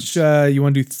 Which, you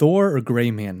want to do Thor or Gray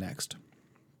Man next?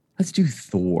 Let's do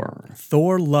Thor.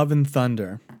 Thor: Love and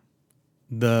Thunder,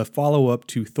 the follow-up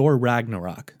to Thor: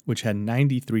 Ragnarok, which had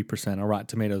 93% on Rotten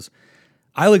Tomatoes.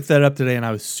 I looked that up today and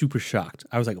I was super shocked.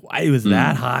 I was like, why it was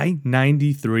that high?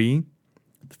 93.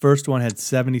 The first one had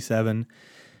 77.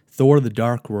 Thor: The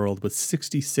Dark World was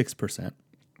 66%.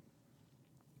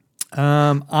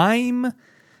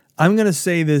 I'm going to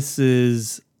say this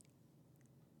is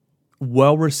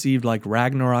well received like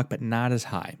Ragnarok, but not as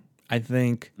high. I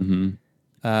think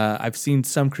I've seen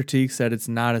some critiques that it's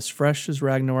not as fresh as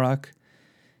Ragnarok.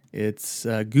 It's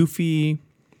goofy.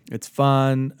 It's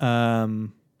fun.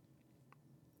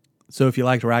 So if you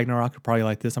liked Ragnarok, you'll probably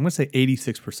like this. I'm going to say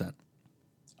 86%.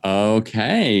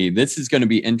 Okay. This is going to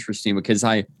be interesting because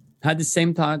I had the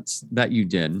same thoughts that you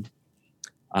did.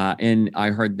 And I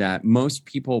heard that most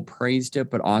people praised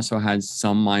it, but also had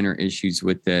some minor issues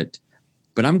with it.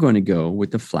 But I'm going to go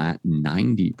with the flat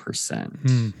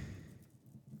 90%.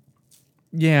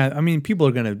 Yeah, I mean, people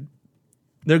are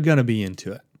they're going to be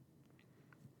into it.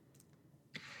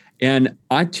 And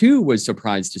I, too, was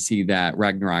surprised to see that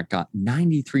Ragnarok got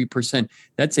 93%.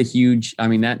 That's a huge,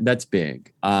 that's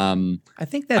big. I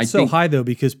think that's high, though,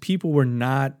 because people were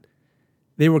not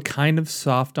they were kind of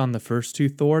soft on the first two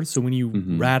Thors. So when you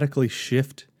Mhm. radically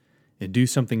shift and do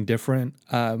something different,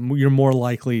 you're more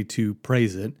likely to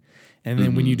praise it. And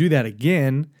then when you do that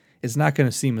again, it's not going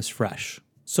to seem as fresh.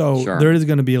 So Sure. there is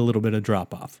going to be a little bit of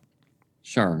drop off.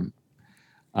 Sure.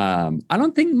 I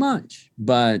don't think much,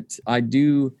 but I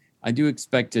do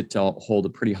expect it to hold a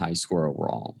pretty high score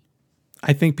overall.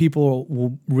 I think people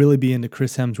will really be into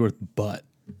Chris Hemsworth's butt,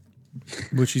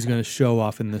 which he's going to show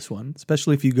off in this one,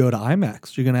 especially if you go to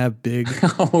IMAX. You're going to have big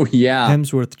Oh yeah,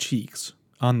 Hemsworth cheeks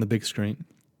on the big screen.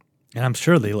 And I'm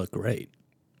sure they look great.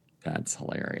 that's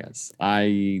hilarious.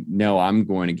 I know I'm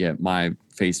going to get my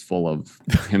face full of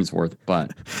Hemsworth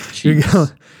butt cheeks.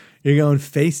 You're going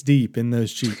face deep in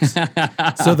those cheeks.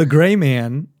 So the Gray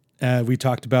Man, we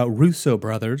talked about Russo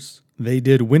brothers. They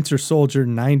did Winter Soldier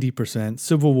 90%,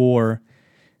 Civil War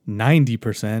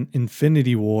 90%,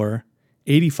 Infinity War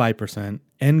 85%,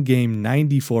 Endgame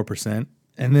 94%,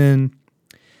 and then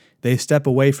they step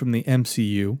away from the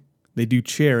MCU. They do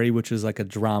Cherry, which is like a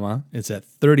drama. It's at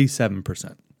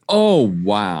 37%. Oh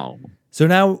wow. So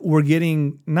now we're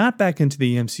getting not back into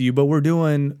the MCU, but we're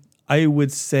doing, I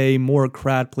would say, more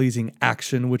crowd-pleasing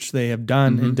action, which they have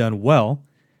done and done well.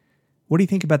 What do you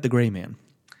think about The Gray Man?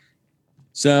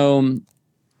 So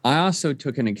I also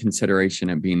took into consideration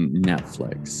it being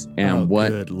Netflix and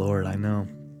Good Lord, I know.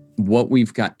 what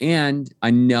we've got. And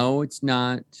I know it's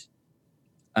not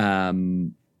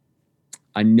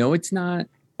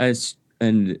as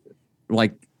an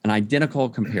identical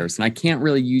comparison. I can't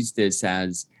really use this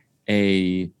as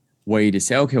a way to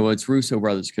say, okay, well, it's Russo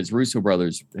brothers, because Russo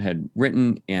brothers had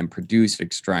written and produced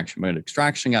Extraction, but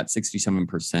Extraction got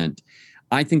 67%.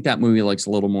 I think that movie looks a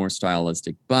little more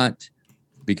stylistic, but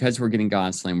because we're getting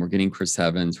Gosling, we're getting Chris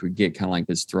Evans, we get kind of like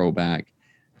this throwback.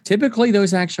 Typically,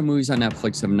 those action movies on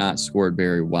Netflix have not scored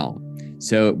very well.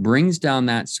 So it brings down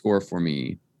that score for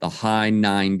me, the high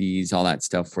 90s, all that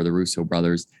stuff for the Russo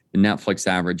brothers. The Netflix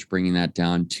average bringing that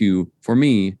down to, for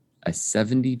me, a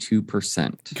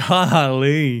 72%.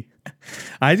 Golly.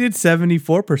 I did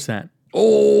 74%.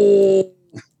 Oh,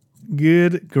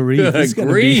 Good grief. Good This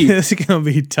grief. is going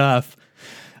to be tough.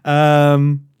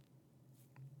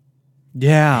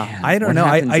 Yeah, man, I don't what know.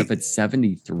 happens if it's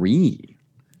 73?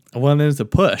 Well, there's a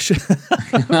push.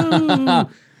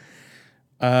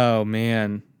 Oh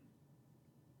man.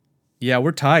 Yeah,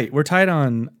 we're tight. We're tight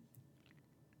on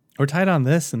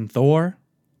this and Thor,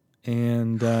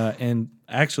 and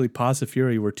actually Paws of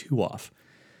Fury we're 2 off.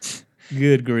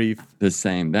 Good grief. The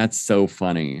same. That's so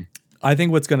funny. I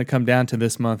think what's going to come down to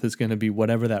this month is going to be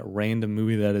whatever that random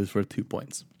movie that is worth 2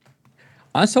 points.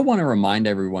 I also want to remind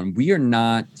everyone, we are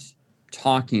not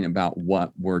talking about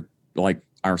what we're like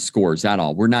our scores at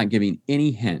all. We're not giving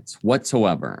any hints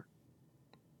whatsoever.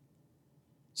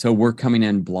 So we're coming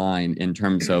in blind in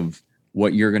terms of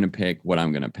what you're going to pick, what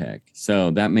I'm going to pick.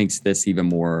 So that makes this even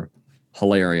more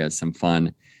hilarious and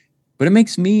fun. But it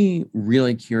makes me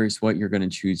really curious what you're going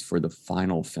to choose for the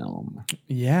final film.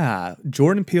 Yeah,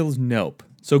 Jordan Peele's Nope.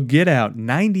 So Get Out,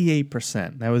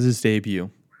 98%. That was his debut.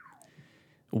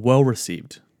 Well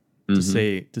received, to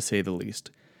say the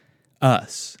least.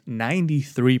 Us,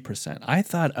 93%. I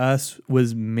thought Us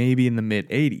was maybe in the mid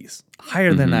 80s,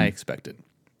 higher than I expected.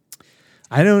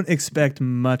 I don't expect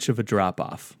much of a drop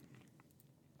off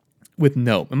with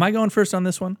Nope. Am I going first on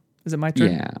this one? Is it my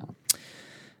turn? Yeah.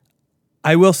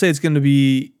 I will say it's going to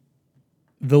be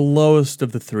the lowest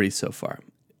of the 3 so far.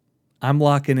 I'm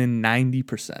locking in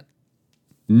 90%.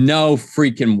 No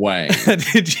freaking way.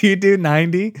 Did you do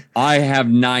 90? I have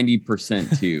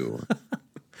 90% too.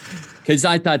 Because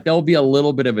I thought there'll be a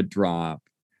little bit of a drop,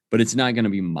 but it's not going to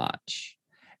be much.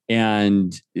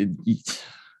 And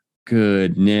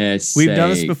goodness We've done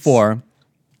this sakes. before.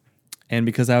 And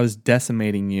because I was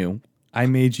decimating you, I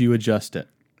made you adjust it.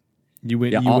 You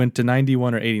went to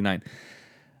 91 or 89.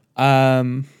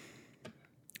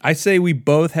 I say we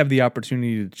both have the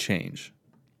opportunity to change.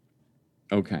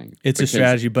 Okay. It's a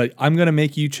strategy, but I'm going to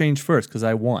make you change first because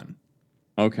I won.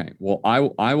 Okay. Well,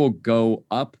 I will go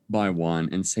up by 1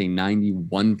 and say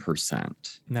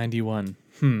 91%. 91.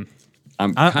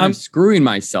 I'm kind of screwing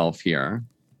myself here.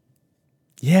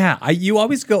 Yeah, you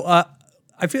always go up.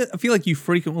 I feel like you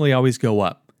frequently always go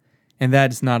up, and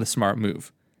that is not a smart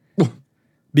move.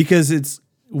 Because it's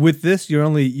with this,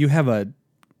 you have a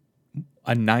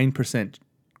 9%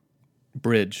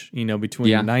 bridge,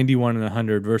 between 91 and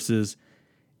 100 versus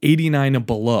 89 and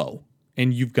below,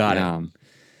 and you've got it.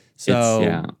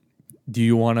 So, do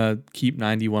you want to keep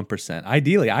 91%?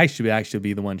 Ideally, I should actually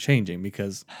be the one changing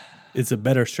because it's a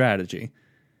better strategy.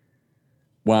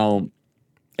 Well,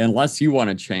 unless you want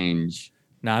to change.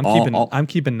 No, I'm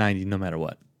keeping 90 no matter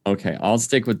what. Okay, I'll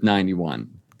stick with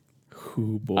 91.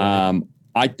 Ooh, boy.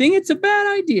 I think it's a bad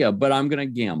idea, but I'm going to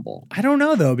gamble. I don't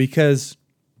know, though, because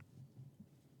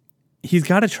he's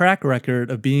got a track record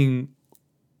of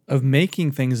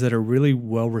making things that are really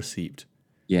well received.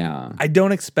 Yeah. I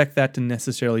don't expect that to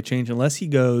necessarily change unless he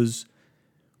has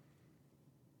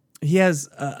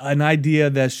an idea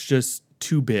that's just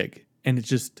too big and it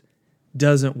just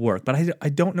doesn't work. But I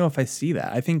don't know if I see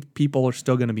that. I think people are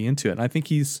still going to be into it. And I think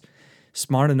he's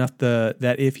smart enough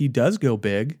that if he does go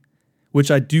big, which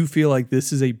I do feel like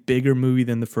this is a bigger movie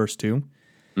than the first two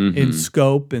in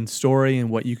scope and story and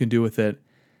what you can do with it,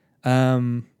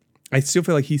 I still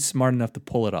feel like he's smart enough to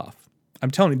pull it off. I'm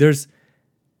telling you, there's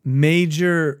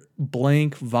major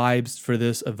blank vibes for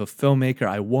this of a filmmaker.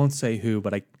 I won't say who,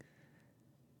 but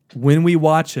when we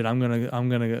watch it,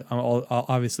 I'll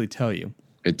obviously tell you.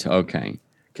 It's okay.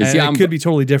 Because it could be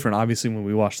totally different, obviously, when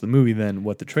we watch the movie than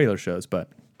what the trailer shows. But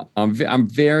I'm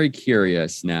very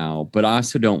curious now, but I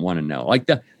also don't want to know.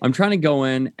 I'm trying to go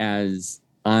in as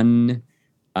unbiased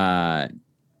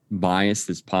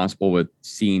as possible with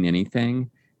seeing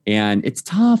anything, and it's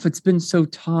tough. It's been so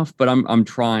tough, but I'm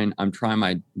trying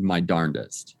my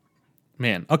darndest.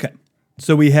 Man, okay.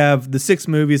 So we have the 6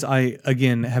 movies. I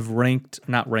again have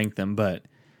not ranked them, but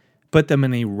put them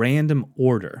in a random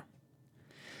order.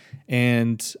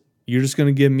 And you're just going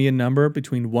to give me a number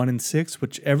between 1 and 6.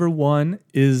 Whichever one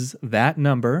is that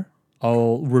number,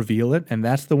 I'll reveal it. And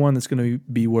that's the one that's going to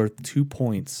be worth 2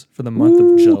 points for the month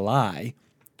of July,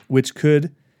 which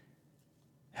could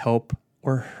help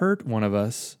or hurt one of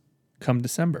us come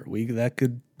December.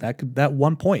 That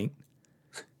 1 point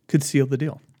could seal the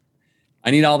deal.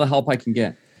 I need all the help I can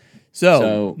get.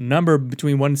 So number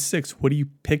between 1 and 6, what are you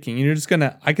picking? And you're just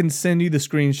I can send you the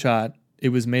screenshot. It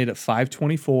was made at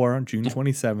 5:24 on June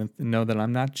 27th. And know that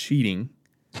I'm not cheating.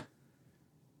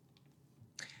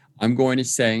 I'm going to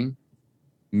say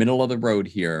middle of the road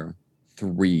here,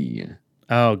 3.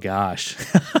 Oh, gosh.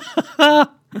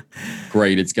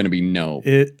 Great. It's going to be no.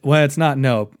 It's not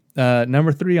no.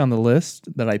 Number 3 on the list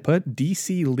that I put,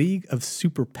 DC League of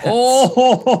Super Pets.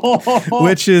 Oh!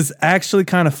 Which is actually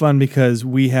kind of fun because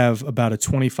we have about a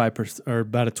 25% or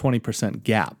about a 20%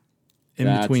 gap in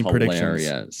between predictions.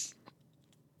 Hilarious.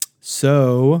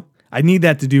 So I need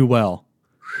that to do well.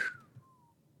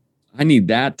 I need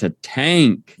that to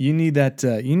tank. You need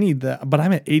that. But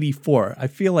I'm at 84. I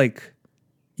feel like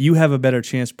you have a better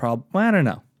chance. Well, I don't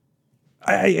know.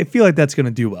 I feel like that's going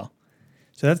to do well.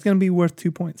 So that's going to be worth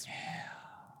 2 points. Yeah.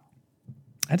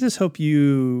 I just hope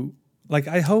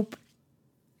I hope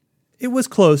it was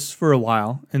close for a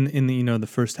while in the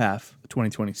first half of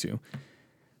 2022.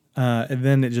 And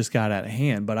then it just got out of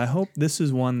hand. But I hope this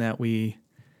is one that we,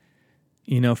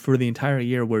 for the entire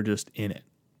year, we're just in it.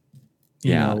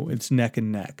 You know, it's neck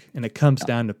and neck. And it comes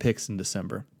down to picks in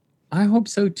December. I hope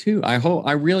so too.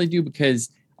 I really do, because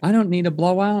I don't need a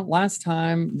blowout. Last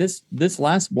time, this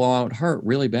last blowout hurt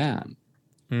really bad.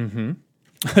 Mm-hmm.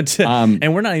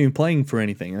 And we're not even playing for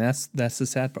anything. And that's the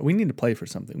sad part. We need to play for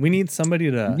something. We need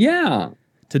somebody to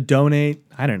donate,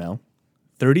 I don't know,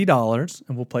 $30,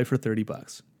 and we'll play for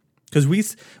 $30. Because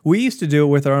we used to do it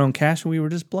with our own cash, and we were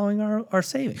just blowing our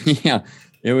savings. Yeah,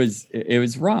 it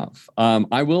was rough.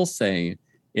 I will say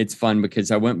it's fun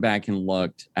because I went back and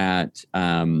looked at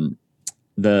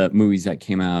the movies that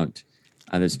came out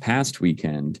this past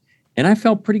weekend, and I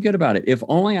felt pretty good about it. If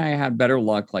only I had better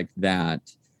luck like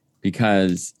that,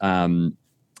 because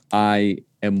I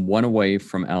am one away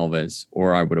from Elvis,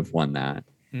 or I would have won that.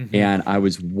 Mm-hmm. And I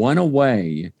was one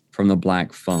away from the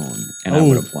Black Phone, and I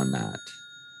would have won that.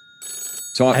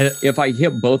 So if I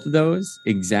hit both of those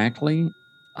exactly,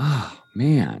 oh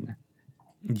man,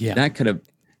 yeah, that could have.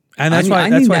 And that's why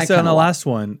I said on the last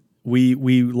one,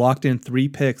 we locked in 3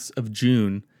 picks of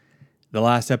June. The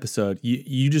last episode,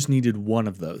 you just needed one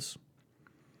of those.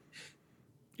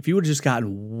 If you would have just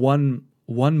gotten one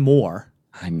more,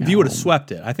 I know. If you would have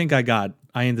swept it, I think I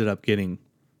ended up getting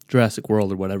Jurassic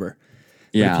World or whatever.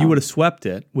 Yeah. But if you would have swept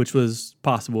it, which was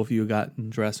possible if you had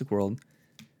gotten Jurassic World,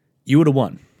 you would have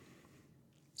won.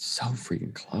 So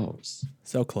freaking close.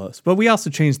 So close. But we also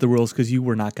changed the rules because you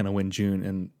were not going to win June,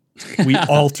 and we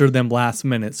altered them last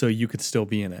minute so you could still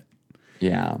be in it.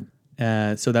 Yeah.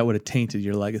 So that would have tainted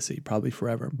your legacy probably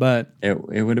forever. But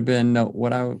it would have been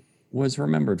what I was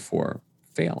remembered for,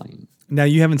 failing. Now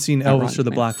you haven't seen Elvis or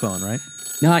the Black Phone, right?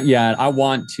 Not yet. I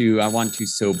want to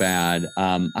so bad.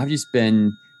 I've just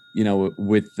been,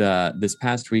 with this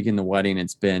past week in the wedding,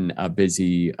 it's been a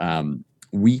busy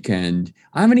weekend.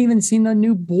 I haven't even seen the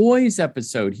new Boys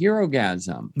episode,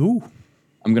 Herogasm. Ooh.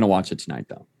 I'm gonna watch it tonight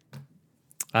though.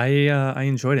 I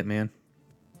enjoyed it, man.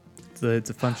 It's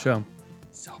a fun show.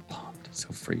 So pumped. So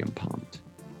freaking pumped.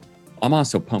 I'm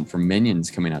also pumped for Minions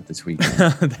coming out this weekend.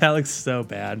 That looks so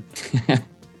bad.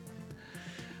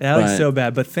 That looks so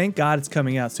bad. But thank God it's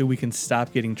coming out so we can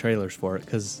stop getting trailers for it.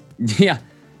 Because yeah,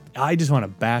 I just want to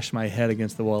bash my head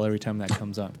against the wall every time that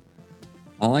comes up.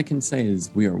 All I can say is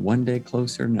we are one day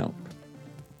closer. Nope.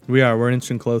 We are. We're an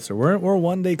instant closer. We're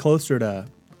one day closer to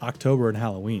October and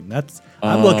Halloween.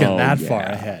 I'm looking that far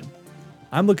ahead.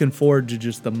 I'm looking forward to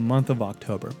just the month of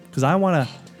October because I want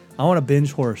to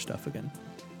binge horror stuff again.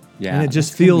 Yeah, and it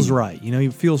just feels right. You know,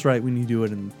 it feels right when you do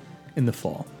it in the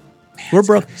fall. Man,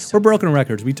 we're broken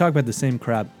records. We talk about the same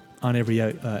crap on every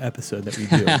episode that we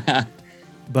do,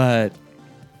 but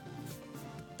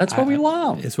that's what we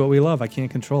love. It's what we love. I can't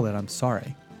control that. I'm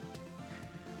sorry.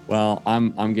 Well,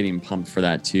 I'm getting pumped for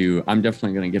that too. I'm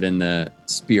definitely going to get in the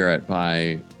spirit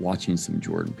by watching some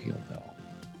Jordan Peele though.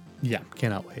 Yeah,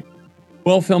 cannot wait.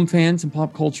 Well, film fans and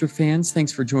pop culture fans,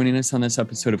 thanks for joining us on this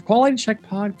episode of Quality Check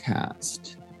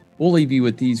Podcast. We'll leave you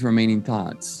with these remaining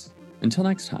thoughts. Until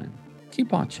next time,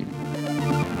 keep watching.